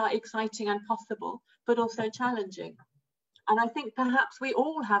things are exciting and possible, but also challenging. And I think perhaps we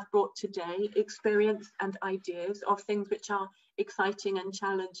all have brought today experience and ideas of things which are exciting and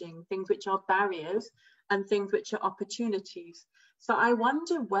challenging, things which are barriers and things which are opportunities. So I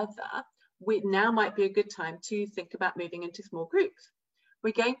wonder whether now might be a good time to think about moving into small groups.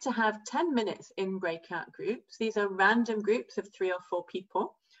 We're going to have 10 minutes in breakout groups. These are random groups of 3 or 4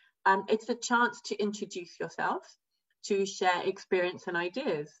 people. It's a chance to introduce yourselves, to share experience and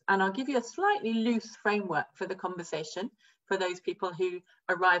ideas. And I'll give you a slightly loose framework for the conversation for those people who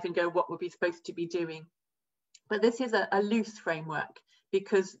arrive and go, what would we supposed to be doing? But this is a loose framework,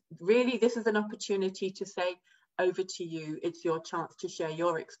 because really this is an opportunity to say, over to you. It's your chance to share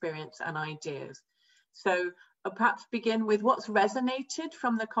your experience and ideas. So I'll perhaps begin with what's resonated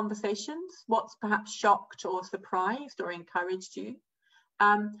from the conversations, what's perhaps shocked or surprised or encouraged you.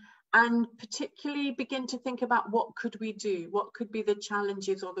 And particularly begin to think about what could we do? What could be the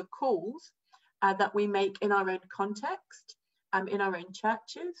challenges or the calls that we make in our own context, in our own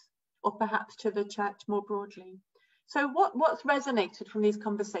churches, or perhaps to the church more broadly. So what's resonated from these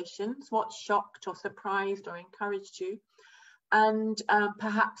conversations? What's shocked or surprised or encouraged you? And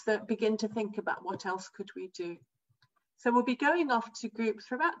perhaps begin to think about what else could we do. So we'll be going off to groups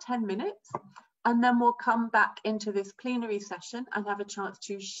for about 10 minutes, and then we'll come back into this plenary session and have a chance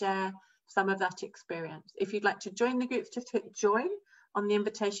to share some of that experience. If you'd like to join the groups, just hit join on the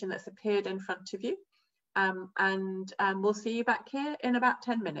invitation that's appeared in front of you. And we'll see you back here in about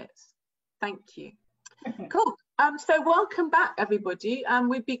 10 minutes. Thank you. Cool. So welcome back, everybody.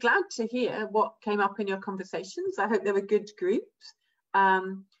 We'd be glad to hear what came up in your conversations. I hope they were good groups.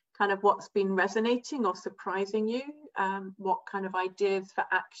 Kind of what's been resonating or surprising you, what kind of ideas for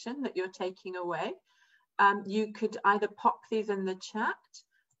action that you're taking away. You could either pop these in the chat,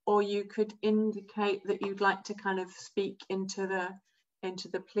 or you could indicate that you'd like to kind of speak into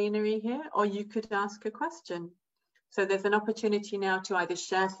the plenary here, or you could ask a question. So there's an opportunity now to either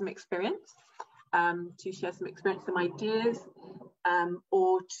share some experience, some ideas,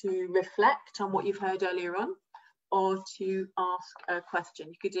 or to reflect on what you've heard earlier on, or to ask a question.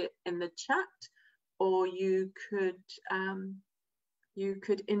 You could do it in the chat, or you could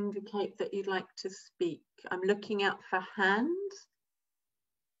indicate that you'd like to speak. I'm looking out for hands.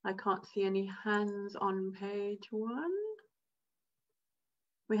 I can't see any hands on page 1.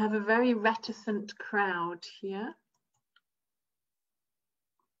 We have a very reticent crowd here.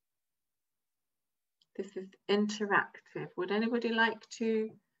 This is interactive. Would anybody like to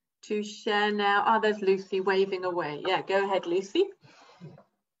to share now. Oh, there's Lucy waving away. Yeah, go ahead, Lucy.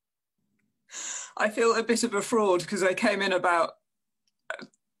 I feel a bit of a fraud because I came in about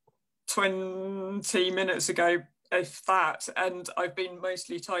 20 minutes ago, if that, and I've been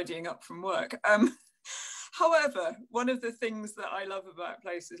mostly tidying up from work. However, one of the things that I love about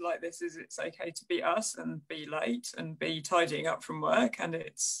places like this is it's okay to be us and be late and be tidying up from work, and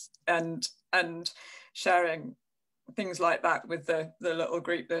it's and sharing things like that with the little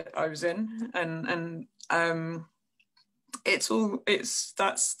group that I was in, and that's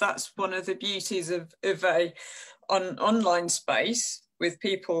one of the beauties of a online space with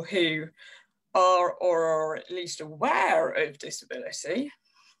people who are or are at least aware of disability,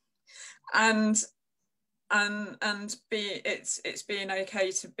 and it's being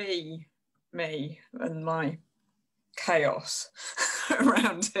okay to be me and my chaos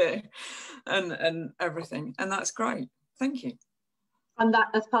around here and everything, and that's great. Thank you. And that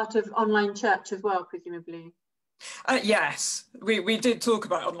as part of online church as well, presumably. Yes, we did talk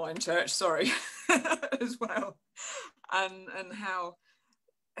about online church, sorry, as well, and how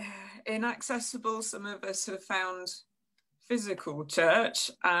inaccessible some of us have found physical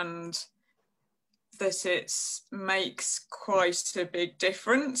church, and that it makes quite a big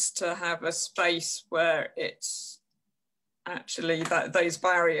difference to have a space where it's actually that those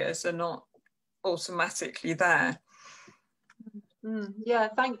barriers are not automatically there. Yeah,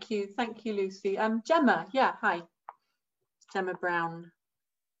 thank you, Lucy. Gemma, yeah, hi. Gemma Brown.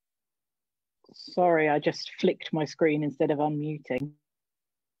 Sorry, I just flicked my screen instead of unmuting.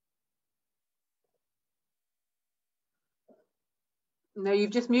 No,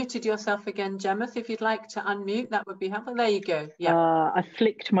 you've just muted yourself again, Gemma, so if you'd like to unmute, that would be helpful. There you go. Yeah. I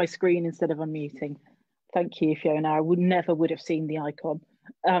flicked my screen instead of unmuting. Thank you, Fiona. I never would have seen the icon.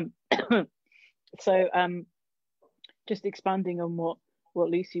 Just expanding on what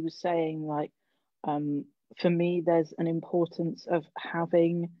Lucy was saying, like, for me, there's an importance of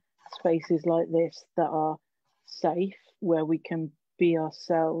having spaces like this that are safe, where we can be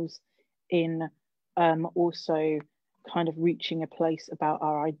ourselves in, also kind of reaching a place about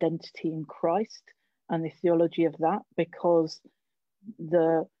our identity in Christ and the theology of that, because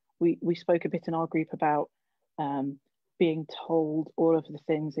we spoke a bit in our group about being told all of the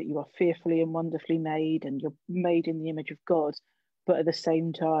things that you are fearfully and wonderfully made and you're made in the image of God, but at the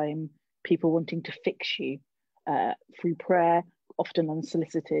same time people wanting to fix you through prayer, often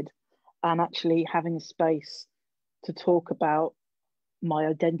unsolicited, and actually having a space to talk about my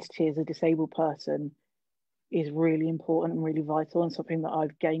identity as a disabled person is really important and really vital, and something that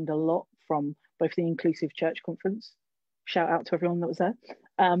I've gained a lot from both the Inclusive Church Conference, shout out to everyone that was there,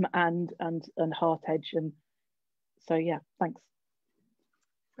 and Heart Edge. And so yeah, thanks.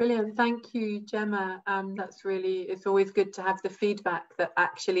 Brilliant, thank you, Gemma. That's really, it's always good to have the feedback that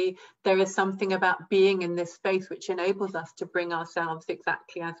actually there is something about being in this space which enables us to bring ourselves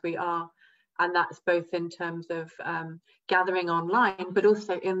exactly as we are. And that's both in terms of gathering online, but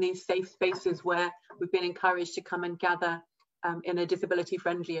also in these safe spaces where we've been encouraged to come and gather in a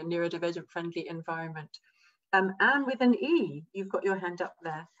disability-friendly and neurodivergent-friendly environment. Anne with an E, you've got your hand up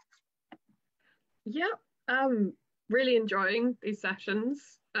there. Yeah, really enjoying these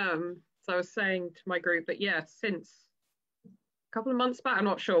sessions. So I was saying to my group that, yeah, since a couple of months back, I'm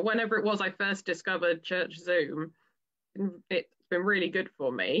not sure, whenever it was I first discovered Church Zoom, it's been really good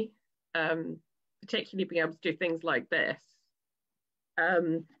for me. Particularly being able to do things like this,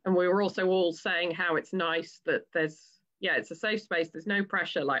 and we were also all saying how it's nice that it's a safe space, there's no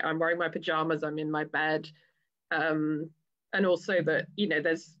pressure, like I'm wearing my pajamas, I'm in my bed, and also that, you know,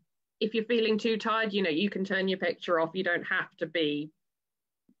 there's, if you're feeling too tired, you know, you can turn your picture off, you don't have to be,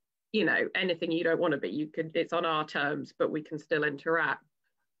 you know, anything you don't want to be, you could, it's on our terms, but we can still interact.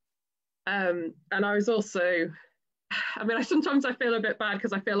 And I was also, I mean, sometimes I feel a bit bad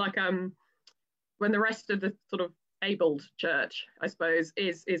because I feel like when the rest of the sort of abled church, I suppose,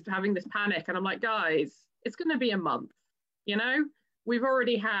 is having this panic, and I'm like, guys, it's going to be a month, you know, we've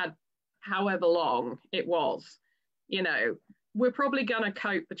already had however long it was, you know, we're probably going to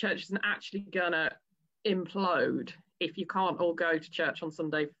cope. The church isn't actually going to implode if you can't all go to church on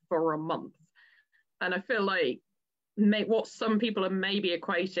Sunday for a month. And I feel like what some people are maybe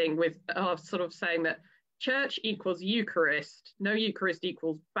equating with sort of saying that church equals Eucharist, no Eucharist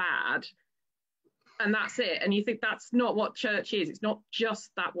equals bad, and that's it. And you think that's not what church is. It's not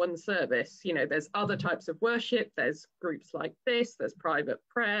just that one service. You know, there's other types of worship, there's groups like this, there's private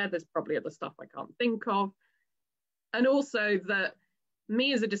prayer, there's probably other stuff I can't think of. And also that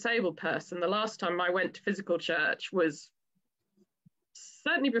me as a disabled person, the last time I went to physical church was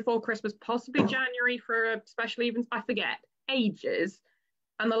certainly before Christmas, possibly January for a special event, I forget, ages.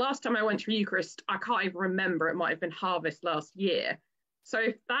 And the last time I went to Eucharist, I can't even remember, it might have been harvest last year. So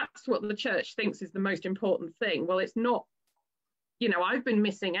if that's what the church thinks is the most important thing, well, it's not, you know, I've been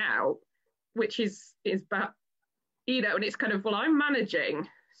missing out, which is bad, you know, and it's kind of, well, I'm managing.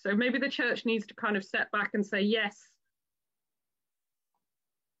 So maybe the church needs to kind of step back and say, yes,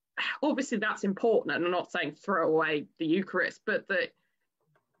 obviously that's important. And I'm not saying throw away the Eucharist, but that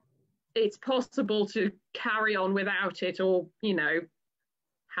it's possible to carry on without it, or, you know,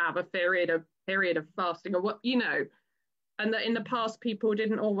 have a period of fasting, or what, you know, and that in the past people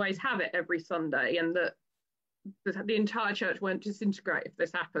didn't always have it every Sunday, and that the entire church won't disintegrate if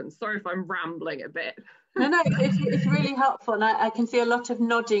this happens. Sorry if I'm rambling a bit. No, it's really helpful, and I can see a lot of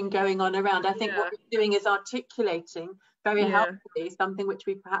nodding going on around. I think what you're doing is articulating very helpfully something which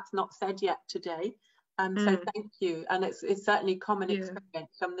we perhaps not said yet today. So thank you, and it's certainly common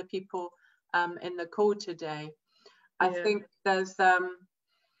experience from the people in the call today. I think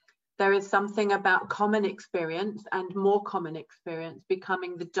there is something about common experience and more common experience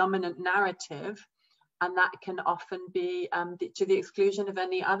becoming the dominant narrative, and that can often be to the exclusion of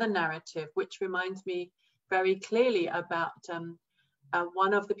any other narrative, which reminds me very clearly about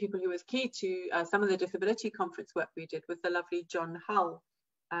one of the people who was key to some of the disability conference work we did was the lovely John Hull,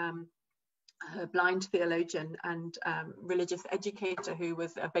 a blind theologian and religious educator who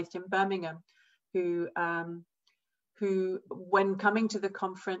was based in Birmingham, who when coming to the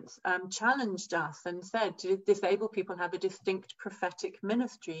conference challenged us and said, disabled people have a distinct prophetic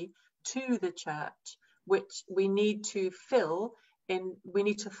ministry to the church, which we need to fulfill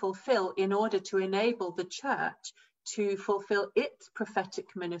in order to enable the church to fulfill its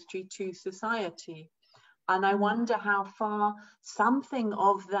prophetic ministry to society. And I wonder how far something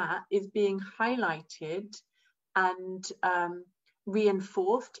of that is being highlighted and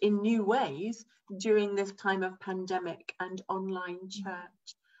reinforced in new ways during this time of pandemic and online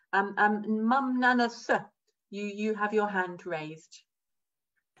church. Mum Nana Sir, you have your hand raised.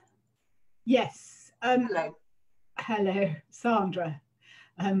 Yes. Hello. Hello, Sandra.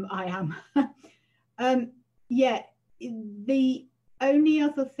 I am. Yeah, the only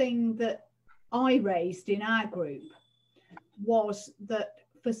other thing that I raised in our group was that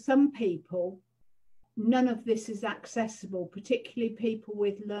for some people, none of this is accessible, particularly people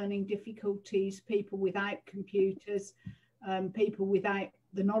with learning difficulties, people without computers, people without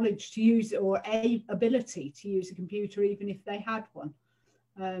the knowledge to use or a ability to use a computer, even if they had one.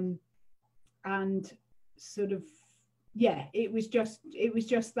 And sort of, yeah, it was just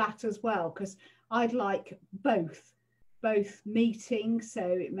that as well, because I'd like both meetings, so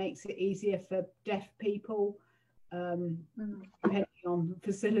it makes it easier for deaf people, depending on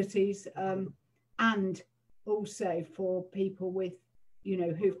facilities, and also for people with, you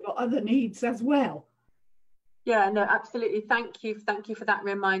know, who've got other needs as well. Yeah, no, absolutely. Thank you for that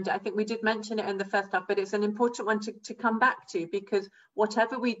reminder. I think we did mention it in the first half, but it's an important one to come back to, because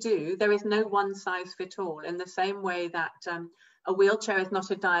whatever we do, there is no one size fit all, in the same way that a wheelchair is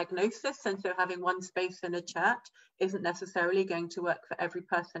not a diagnosis, and so having one space in a church isn't necessarily going to work for every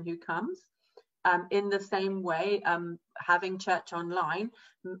person who comes. In the same way, having church online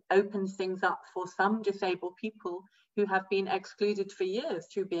opens things up for some disabled people who have been excluded for years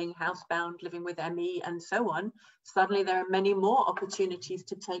through being housebound, living with ME and so on. Suddenly there are many more opportunities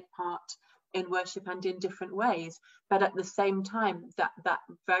to take part in worship and in different ways. But at the same time, that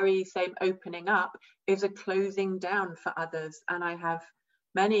very same opening up is a closing down for others. And I have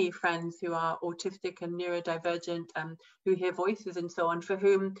many friends who are autistic and neurodivergent, who hear voices and so on, for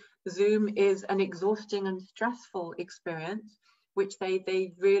whom Zoom is an exhausting and stressful experience, which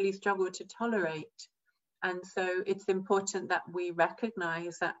they really struggle to tolerate. And so it's important that we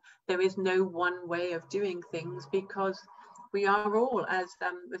recognize that there is no one way of doing things, because we are all, as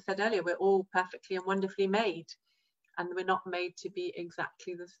was said earlier, we're all perfectly and wonderfully made, and we're not made to be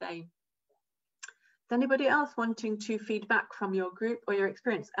exactly the same. Is anybody else wanting to feedback from your group or your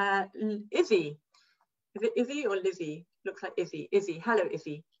experience? Izzy, is it Izzy or Lizzie? Looks like Izzy. Izzy, hello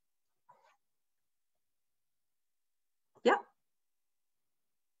Izzy. Yeah.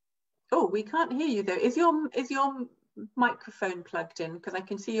 Oh, we can't hear you though. Is your microphone plugged in? Because I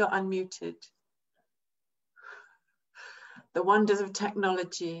can see you're unmuted. The wonders of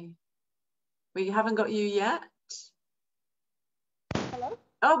technology. We haven't got you yet. Hello?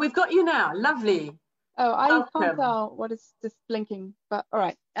 Oh, we've got you now. Lovely. Oh, I Welcome. can't tell what is this blinking, but all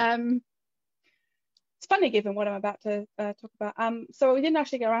right. It's funny given what I'm about to talk about. So we didn't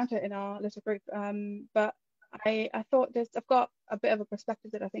actually get around to it in our little group, but I thought I've got a bit of a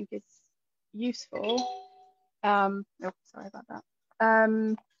perspective that I think is useful. Oh, sorry about that.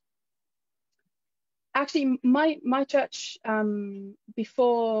 actually, my church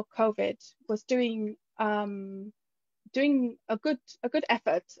before COVID was doing a good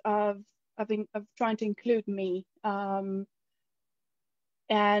effort of trying to include me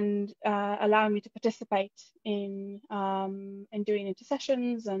and allowing me to participate in doing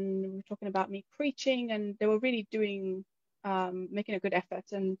intercessions, and we were talking about me preaching, and they were really doing making a good effort.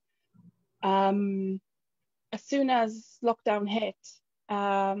 And as soon as lockdown hit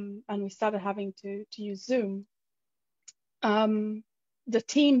and we started having to use Zoom, the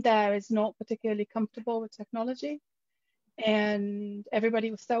team there is not particularly comfortable with technology, and everybody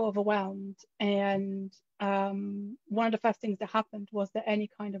was so overwhelmed. And one of the first things that happened was that any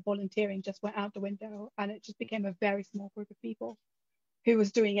kind of volunteering just went out the window, and it just became a very small group of people who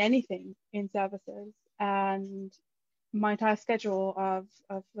was doing anything in services. And my entire schedule of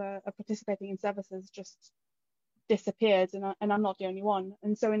participating in services just disappeared, and I'm not the only one.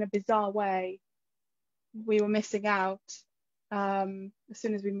 And so in a bizarre way, we were missing out as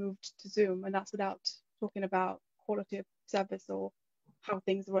soon as we moved to Zoom, and that's without talking about quality of service or how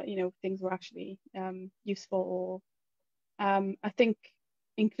things were actually useful. Or I think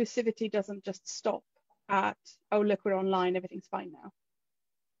inclusivity doesn't just stop at, oh look, we're online, everything's fine now.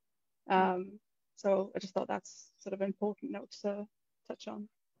 So I just thought that's sort of an important note to touch on.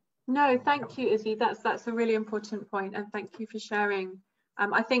 No, thank you, Izzy. That's a really important point, and thank you for sharing.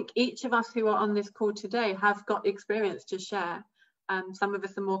 I think each of us who are on this call today have got experience to share. Some of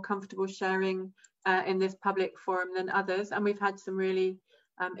us are more comfortable sharing in this public forum than others, and we've had some really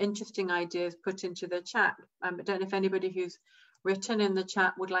interesting ideas put into the chat. I don't know if anybody who's written in the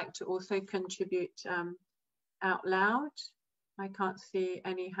chat would like to also contribute out loud. I can't see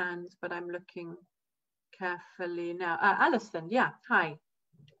any hands, but I'm looking carefully now. Alison, yeah, hi.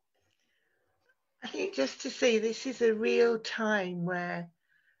 I think just to say this is a real time where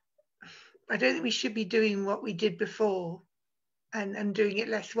I don't think we should be doing what we did before and doing it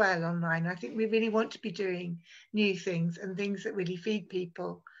less well online. I think we really want to be doing new things and things that really feed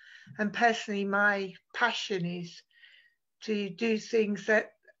people. And personally, my passion is to do things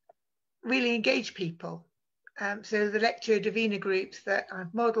that really engage people. So the Lectio Divina groups that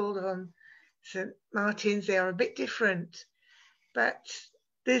I've modelled on St. Martin's, they are a bit different, but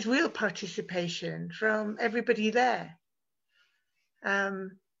there's real participation from everybody there.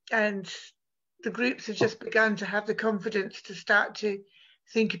 And the groups have just begun to have the confidence to start to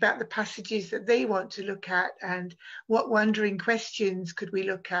think about the passages that they want to look at and what wondering questions could we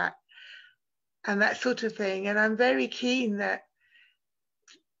look at and that sort of thing. And I'm very keen that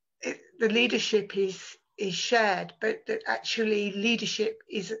the leadership is shared, but that actually leadership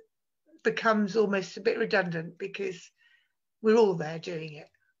becomes almost a bit redundant because we're all there doing it.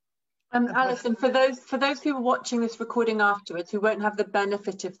 Alison, for those who are watching this recording afterwards who won't have the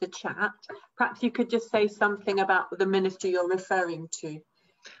benefit of the chat, perhaps you could just say something about the ministry you're referring to.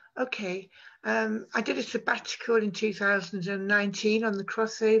 Okay, I did a sabbatical in 2019 on the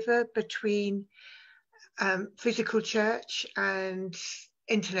crossover between physical church and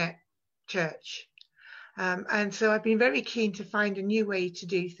internet church. And so I've been very keen to find a new way to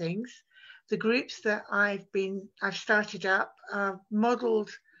do things. The groups that I've started up are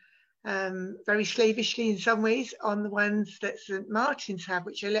modelled very slavishly in some ways on the ones that St. Martin's have,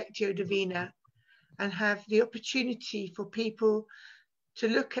 which are Lectio Divina, and have the opportunity for people to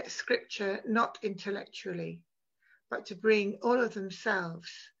look at scripture not intellectually, but to bring all of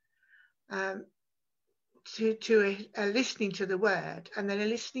themselves to a listening to the word, and then a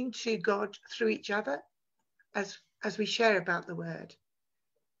listening to God through each other as we share about the word.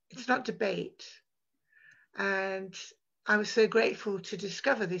 It's not debate. And I was so grateful to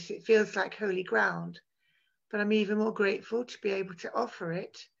discover this. It feels like holy ground, but I'm even more grateful to be able to offer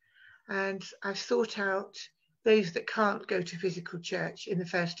it. And I've sought out those that can't go to physical church in the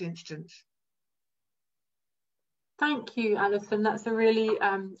first instance. Thank you, Alison. That's a really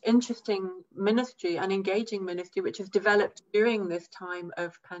interesting ministry and engaging ministry, which has developed during this time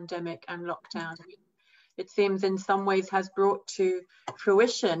of pandemic and lockdown. It seems in some ways has brought to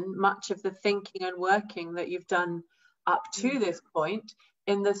fruition much of the thinking and working that you've done up to this point,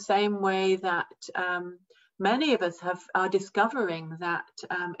 in the same way that many of us are discovering that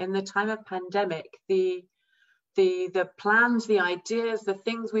in the time of pandemic, the plans, the ideas, the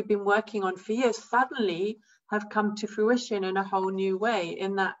things we've been working on for years suddenly have come to fruition in a whole new way.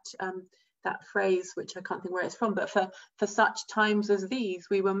 In that phrase, which I can't think where it's from, but for such times as these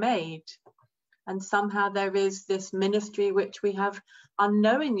we were made. And somehow there is this ministry which we have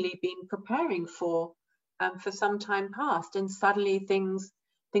unknowingly been preparing for some time past, and suddenly things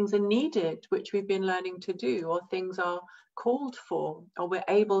are needed which we've been learning to do, or things are called for, or we're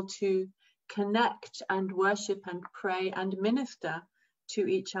able to connect and worship and pray and minister to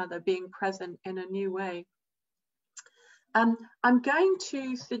each other, being present in a new way. I'm going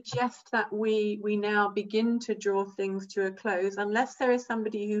to suggest that we now begin to draw things to a close, unless there is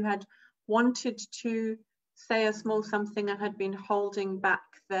somebody who had wanted to say a small something and had been holding back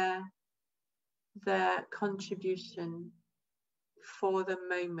their contribution for the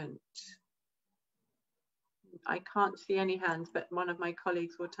moment. I can't see any hands, but one of my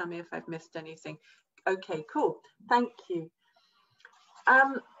colleagues will tell me if I've missed anything. Okay, cool. Thank you.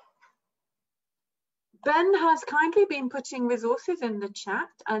 Ben has kindly been putting resources in the chat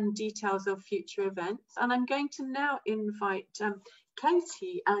and details of future events, and I'm going to now invite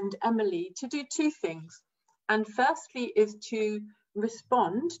Katie and Emily to do two things. And firstly is to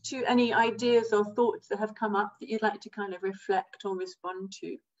respond to any ideas or thoughts that have come up that you'd like to kind of reflect or respond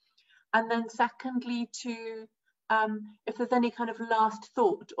to. And then secondly, to if there's any kind of last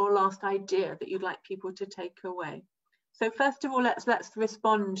thought or last idea that you'd like people to take away. So first of all, let's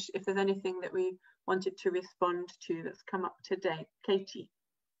respond if there's anything that we wanted to respond to that's come up today. Katie.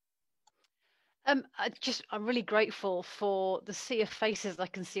 I'm really grateful for the sea of faces I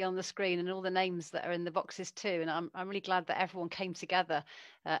can see on the screen and all the names that are in the boxes too. And I'm really glad that everyone came together.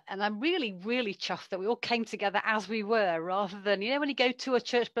 And I'm really, really chuffed that we all came together as we were, rather than, you know, when you go to a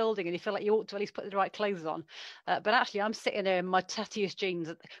church building and you feel like you ought to at least put the right clothes on. But actually, I'm sitting there in my tattiest jeans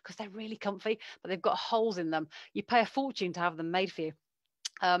because they're really comfy, but they've got holes in them. You pay a fortune to have them made for you.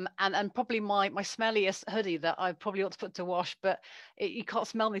 And probably my smelliest hoodie that I probably ought to put to wash, but you can't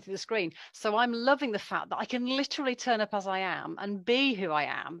smell me through the screen. So I'm loving the fact that I can literally turn up as I am and be who I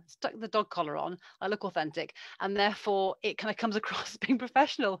am, stuck the dog collar on, I look authentic, and therefore it kind of comes across as being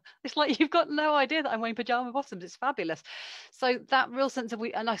professional. It's like you've got no idea that I'm wearing pajama bottoms. It's fabulous. So that real sense of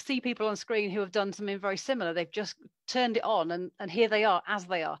and I see people on screen who have done something very similar. They've just turned it on and here they are as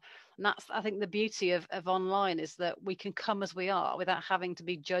they are. And that's, I think, the beauty of online is that we can come as we are without having to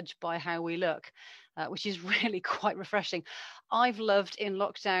be judged by how we look, which is really quite refreshing. I've loved in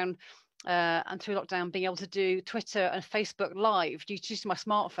lockdown and through lockdown being able to do Twitter and Facebook live due to my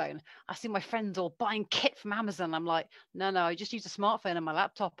smartphone. I see my friends all buying kit from Amazon. I'm like, no, I just use a smartphone and my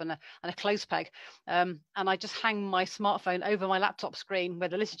laptop and a clothes peg. And I just hang my smartphone over my laptop screen where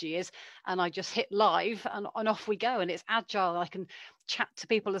the liturgy is, and I just hit live and off we go. And it's agile. I can chat to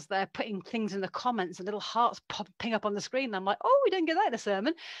people as they're putting things in the comments and little hearts popping up on the screen. And I'm like, oh, we didn't get that in a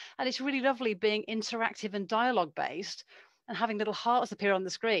sermon. And it's really lovely being interactive and dialogue based and having little hearts appear on the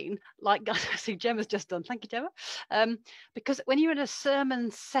screen, like I see Gemma's just done. Thank you, Gemma. Because when you're in a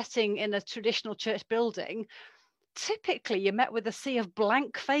sermon setting in a traditional church building, typically you're met with a sea of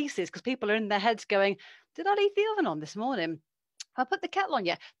blank faces because people are in their heads going, did I leave the oven on this morning? I put the kettle on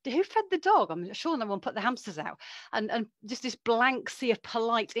yet? Who fed the dog? I'm sure no one put the hamsters out. And just this blank sea of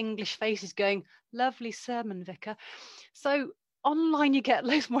polite English faces going, lovely sermon, Vicar. So online you get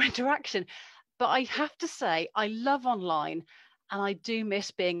loads more interaction. But I have to say, I love online and I do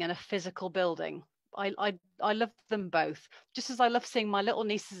miss being in a physical building. I love them both, just as I love seeing my little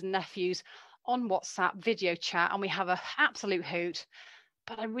nieces and nephews on WhatsApp video chat and we have an absolute hoot,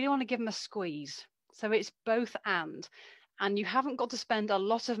 but I really want to give them a squeeze. So it's both and you haven't got to spend a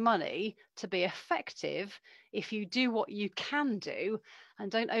lot of money to be effective if you do what you can do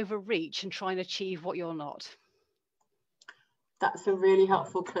and don't overreach and try and achieve what you're not. That's a really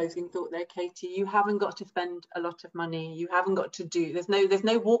helpful closing thought there, Katie. You haven't got to spend a lot of money. You haven't got to do, there's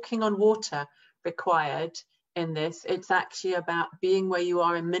no walking on water required in this. It's actually about being where you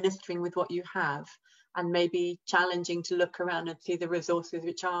are and ministering with what you have, and maybe challenging to look around and see the resources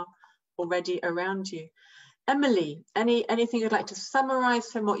which are already around you. Emily, anything you'd like to summarize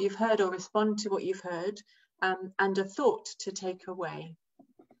from what you've heard or respond to what you've heard, and a thought to take away?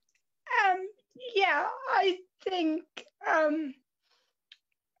 Yeah, I think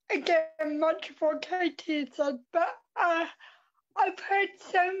again, much of what Katie said, but I've heard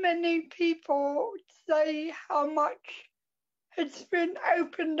so many people say how much has been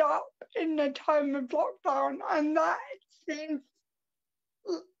opened up in the time of lockdown, and that seems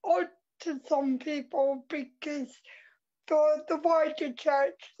odd to some people because for the wider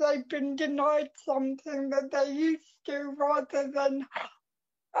church they've been denied something that they used to, rather than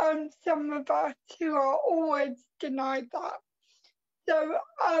some of us who are always denied that. So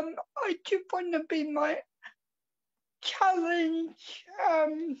I just want to be my challenge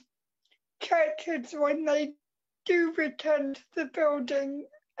churches when they do return to the building,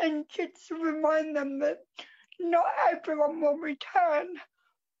 and just remind them that not everyone will return,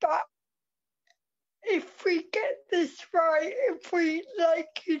 but if we get this right, if we,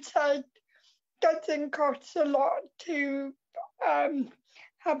 like you said, doesn't cost a lot to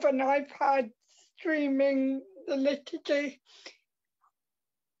have an iPad streaming the liturgy,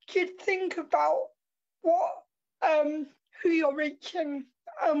 you think about what who you're reaching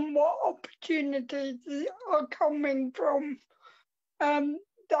and what opportunities are coming from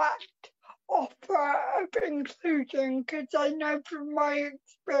that offer of inclusion, because I know from my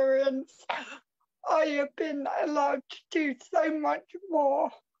experience I have been allowed to do so much more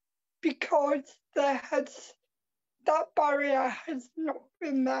because that barrier has not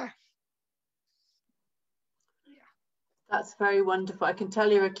been there. That's very wonderful. I can tell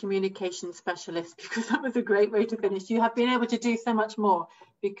you're a communication specialist, because that was a great way to finish. You have been able to do so much more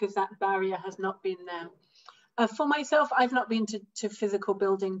because that barrier has not been there. For myself, I've not been to physical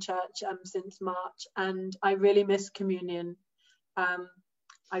building church since March, and I really miss communion.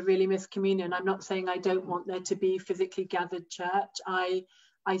 I really miss communion. I'm not saying I don't want there to be physically gathered church.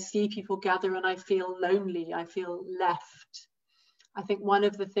 I see people gather and I feel lonely. I feel left. I think one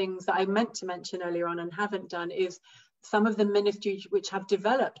of the things that I meant to mention earlier on and haven't done is some of the ministries which have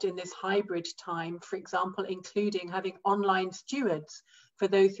developed in this hybrid time, for example, including having online stewards for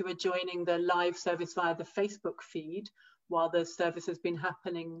those who are joining the live service via the Facebook feed while the service has been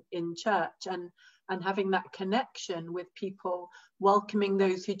happening in church, and having that connection with people, welcoming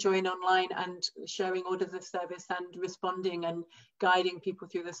those who join online and sharing orders of service and responding and guiding people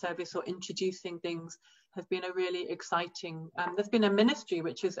through the service or introducing things has been a really exciting, there's been a ministry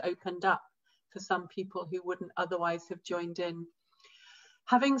which has opened up for some people who wouldn't otherwise have joined in.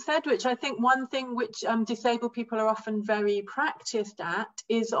 Having said which, I think one thing which disabled people are often very practiced at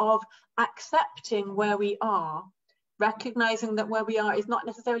is of accepting where we are, recognizing that where we are is not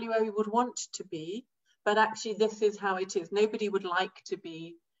necessarily where we would want to be, but actually this is how it is. Nobody would like to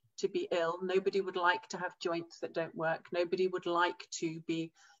be ill. Nobody would like to have joints that don't work. Nobody would like to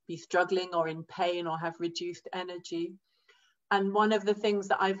be struggling or in pain or have reduced energy. And one of the things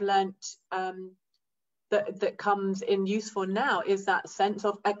that I've learnt that comes in useful now is that sense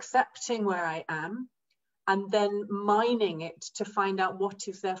of accepting where I am and then mining it to find out what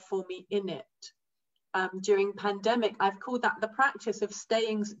is there for me in it. During pandemic, I've called that the practice of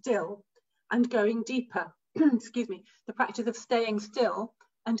staying still and going deeper. Excuse me, the practice of staying still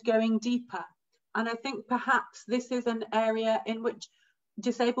and going deeper. And I think perhaps this is an area in which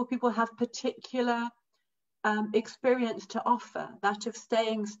disabled people have particular experience to offer, that of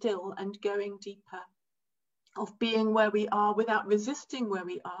staying still and going deeper, of being where we are without resisting where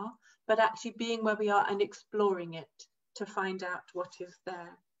we are, but actually being where we are and exploring it to find out what is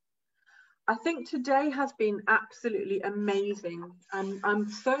there. I think today has been absolutely amazing, and I'm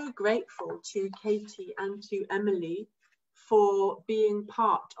so grateful to Katie and to Emily for being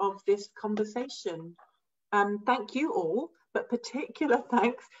part of this conversation. Thank you all, but particular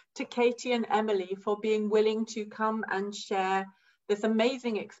thanks to Katie and Emily for being willing to come and share this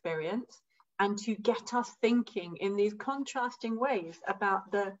amazing experience and to get us thinking in these contrasting ways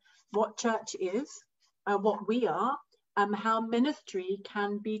about what church is, what we are, how ministry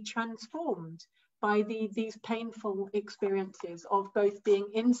can be transformed by these painful experiences of both being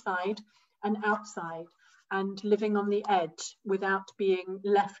inside and outside and living on the edge without being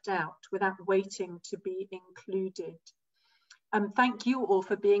left out, without waiting to be included. Thank you all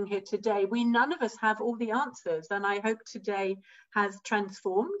for being here today. None of us have all the answers, and I hope today has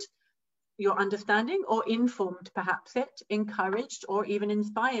transformed your understanding or informed perhaps it, encouraged or even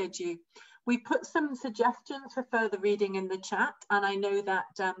inspired you. We put some suggestions for further reading in the chat, and I know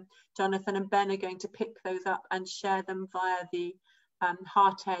that Jonathan and Ben are going to pick those up and share them via the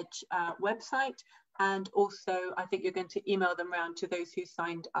Heart Edge website, and also I think you're going to email them around to those who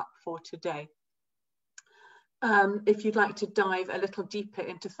signed up for today. If you'd like to dive a little deeper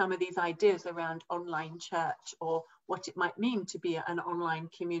into some of these ideas around online church or what it might mean to be an online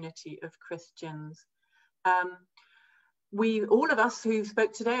community of Christians. All of us who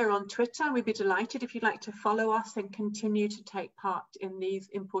spoke today are on Twitter. We'd be delighted if you'd like to follow us and continue to take part in these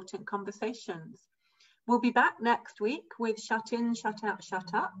important conversations. We'll be back next week with Shut In, Shut Out,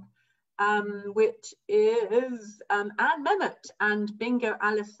 Shut Up, which is Anne Memmott and Bingo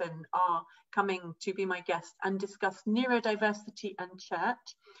Allison are coming to be my guest and discuss neurodiversity and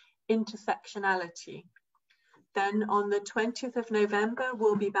church intersectionality. Then on the 20th of November,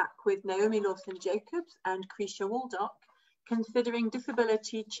 we'll be back with Naomi Lawson-Jacobs and Krisha Waldock, considering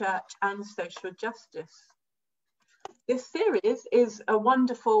disability, church and social justice. This series is a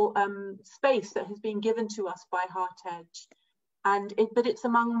wonderful space that has been given to us by Heart Edge, but it's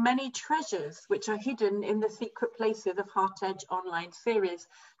among many treasures which are hidden in the secret places of Heart Edge online series,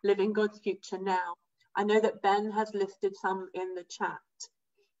 Living God's Future Now. I know that Ben has listed some in the chat.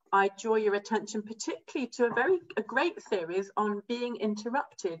 I draw your attention particularly to a great series on being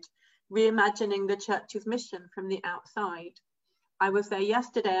interrupted, reimagining the church's mission from the outside. I was there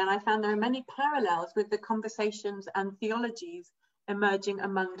yesterday and I found there are many parallels with the conversations and theologies emerging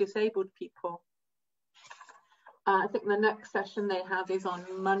among disabled people. I think the next session they have is on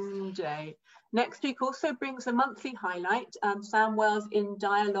Monday. Next week also brings a monthly highlight, Sam Wells in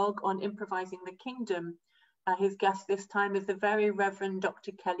dialogue on improvising the kingdom. His guest this time is the very Reverend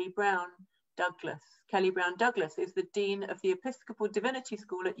Dr. Kelly Brown Douglas. Kelly Brown Douglas is the Dean of the Episcopal Divinity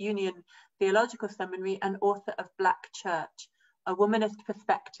School at Union Theological Seminary and author of Black Church, A Womanist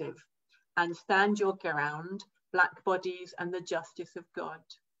Perspective, and Stand Your Ground, Black Bodies and the Justice of God.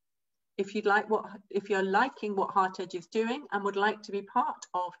 If you're liking what HeartEdge is doing and would like to be part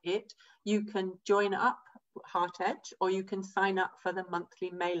of it, you can join up HeartEdge or you can sign up for the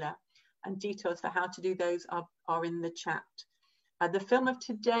monthly mailer, and details for how to do those are in the chat. The film of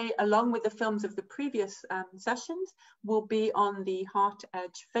today, along with the films of the previous sessions, will be on the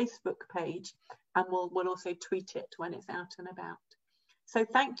HeartEdge Facebook page, and we'll also tweet it when it's out and about. So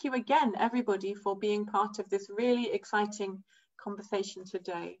thank you again, everybody, for being part of this really exciting conversation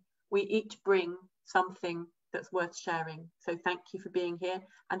today. We each bring something that's worth sharing. So thank you for being here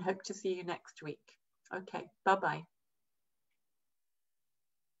and hope to see you next week. Okay, bye-bye.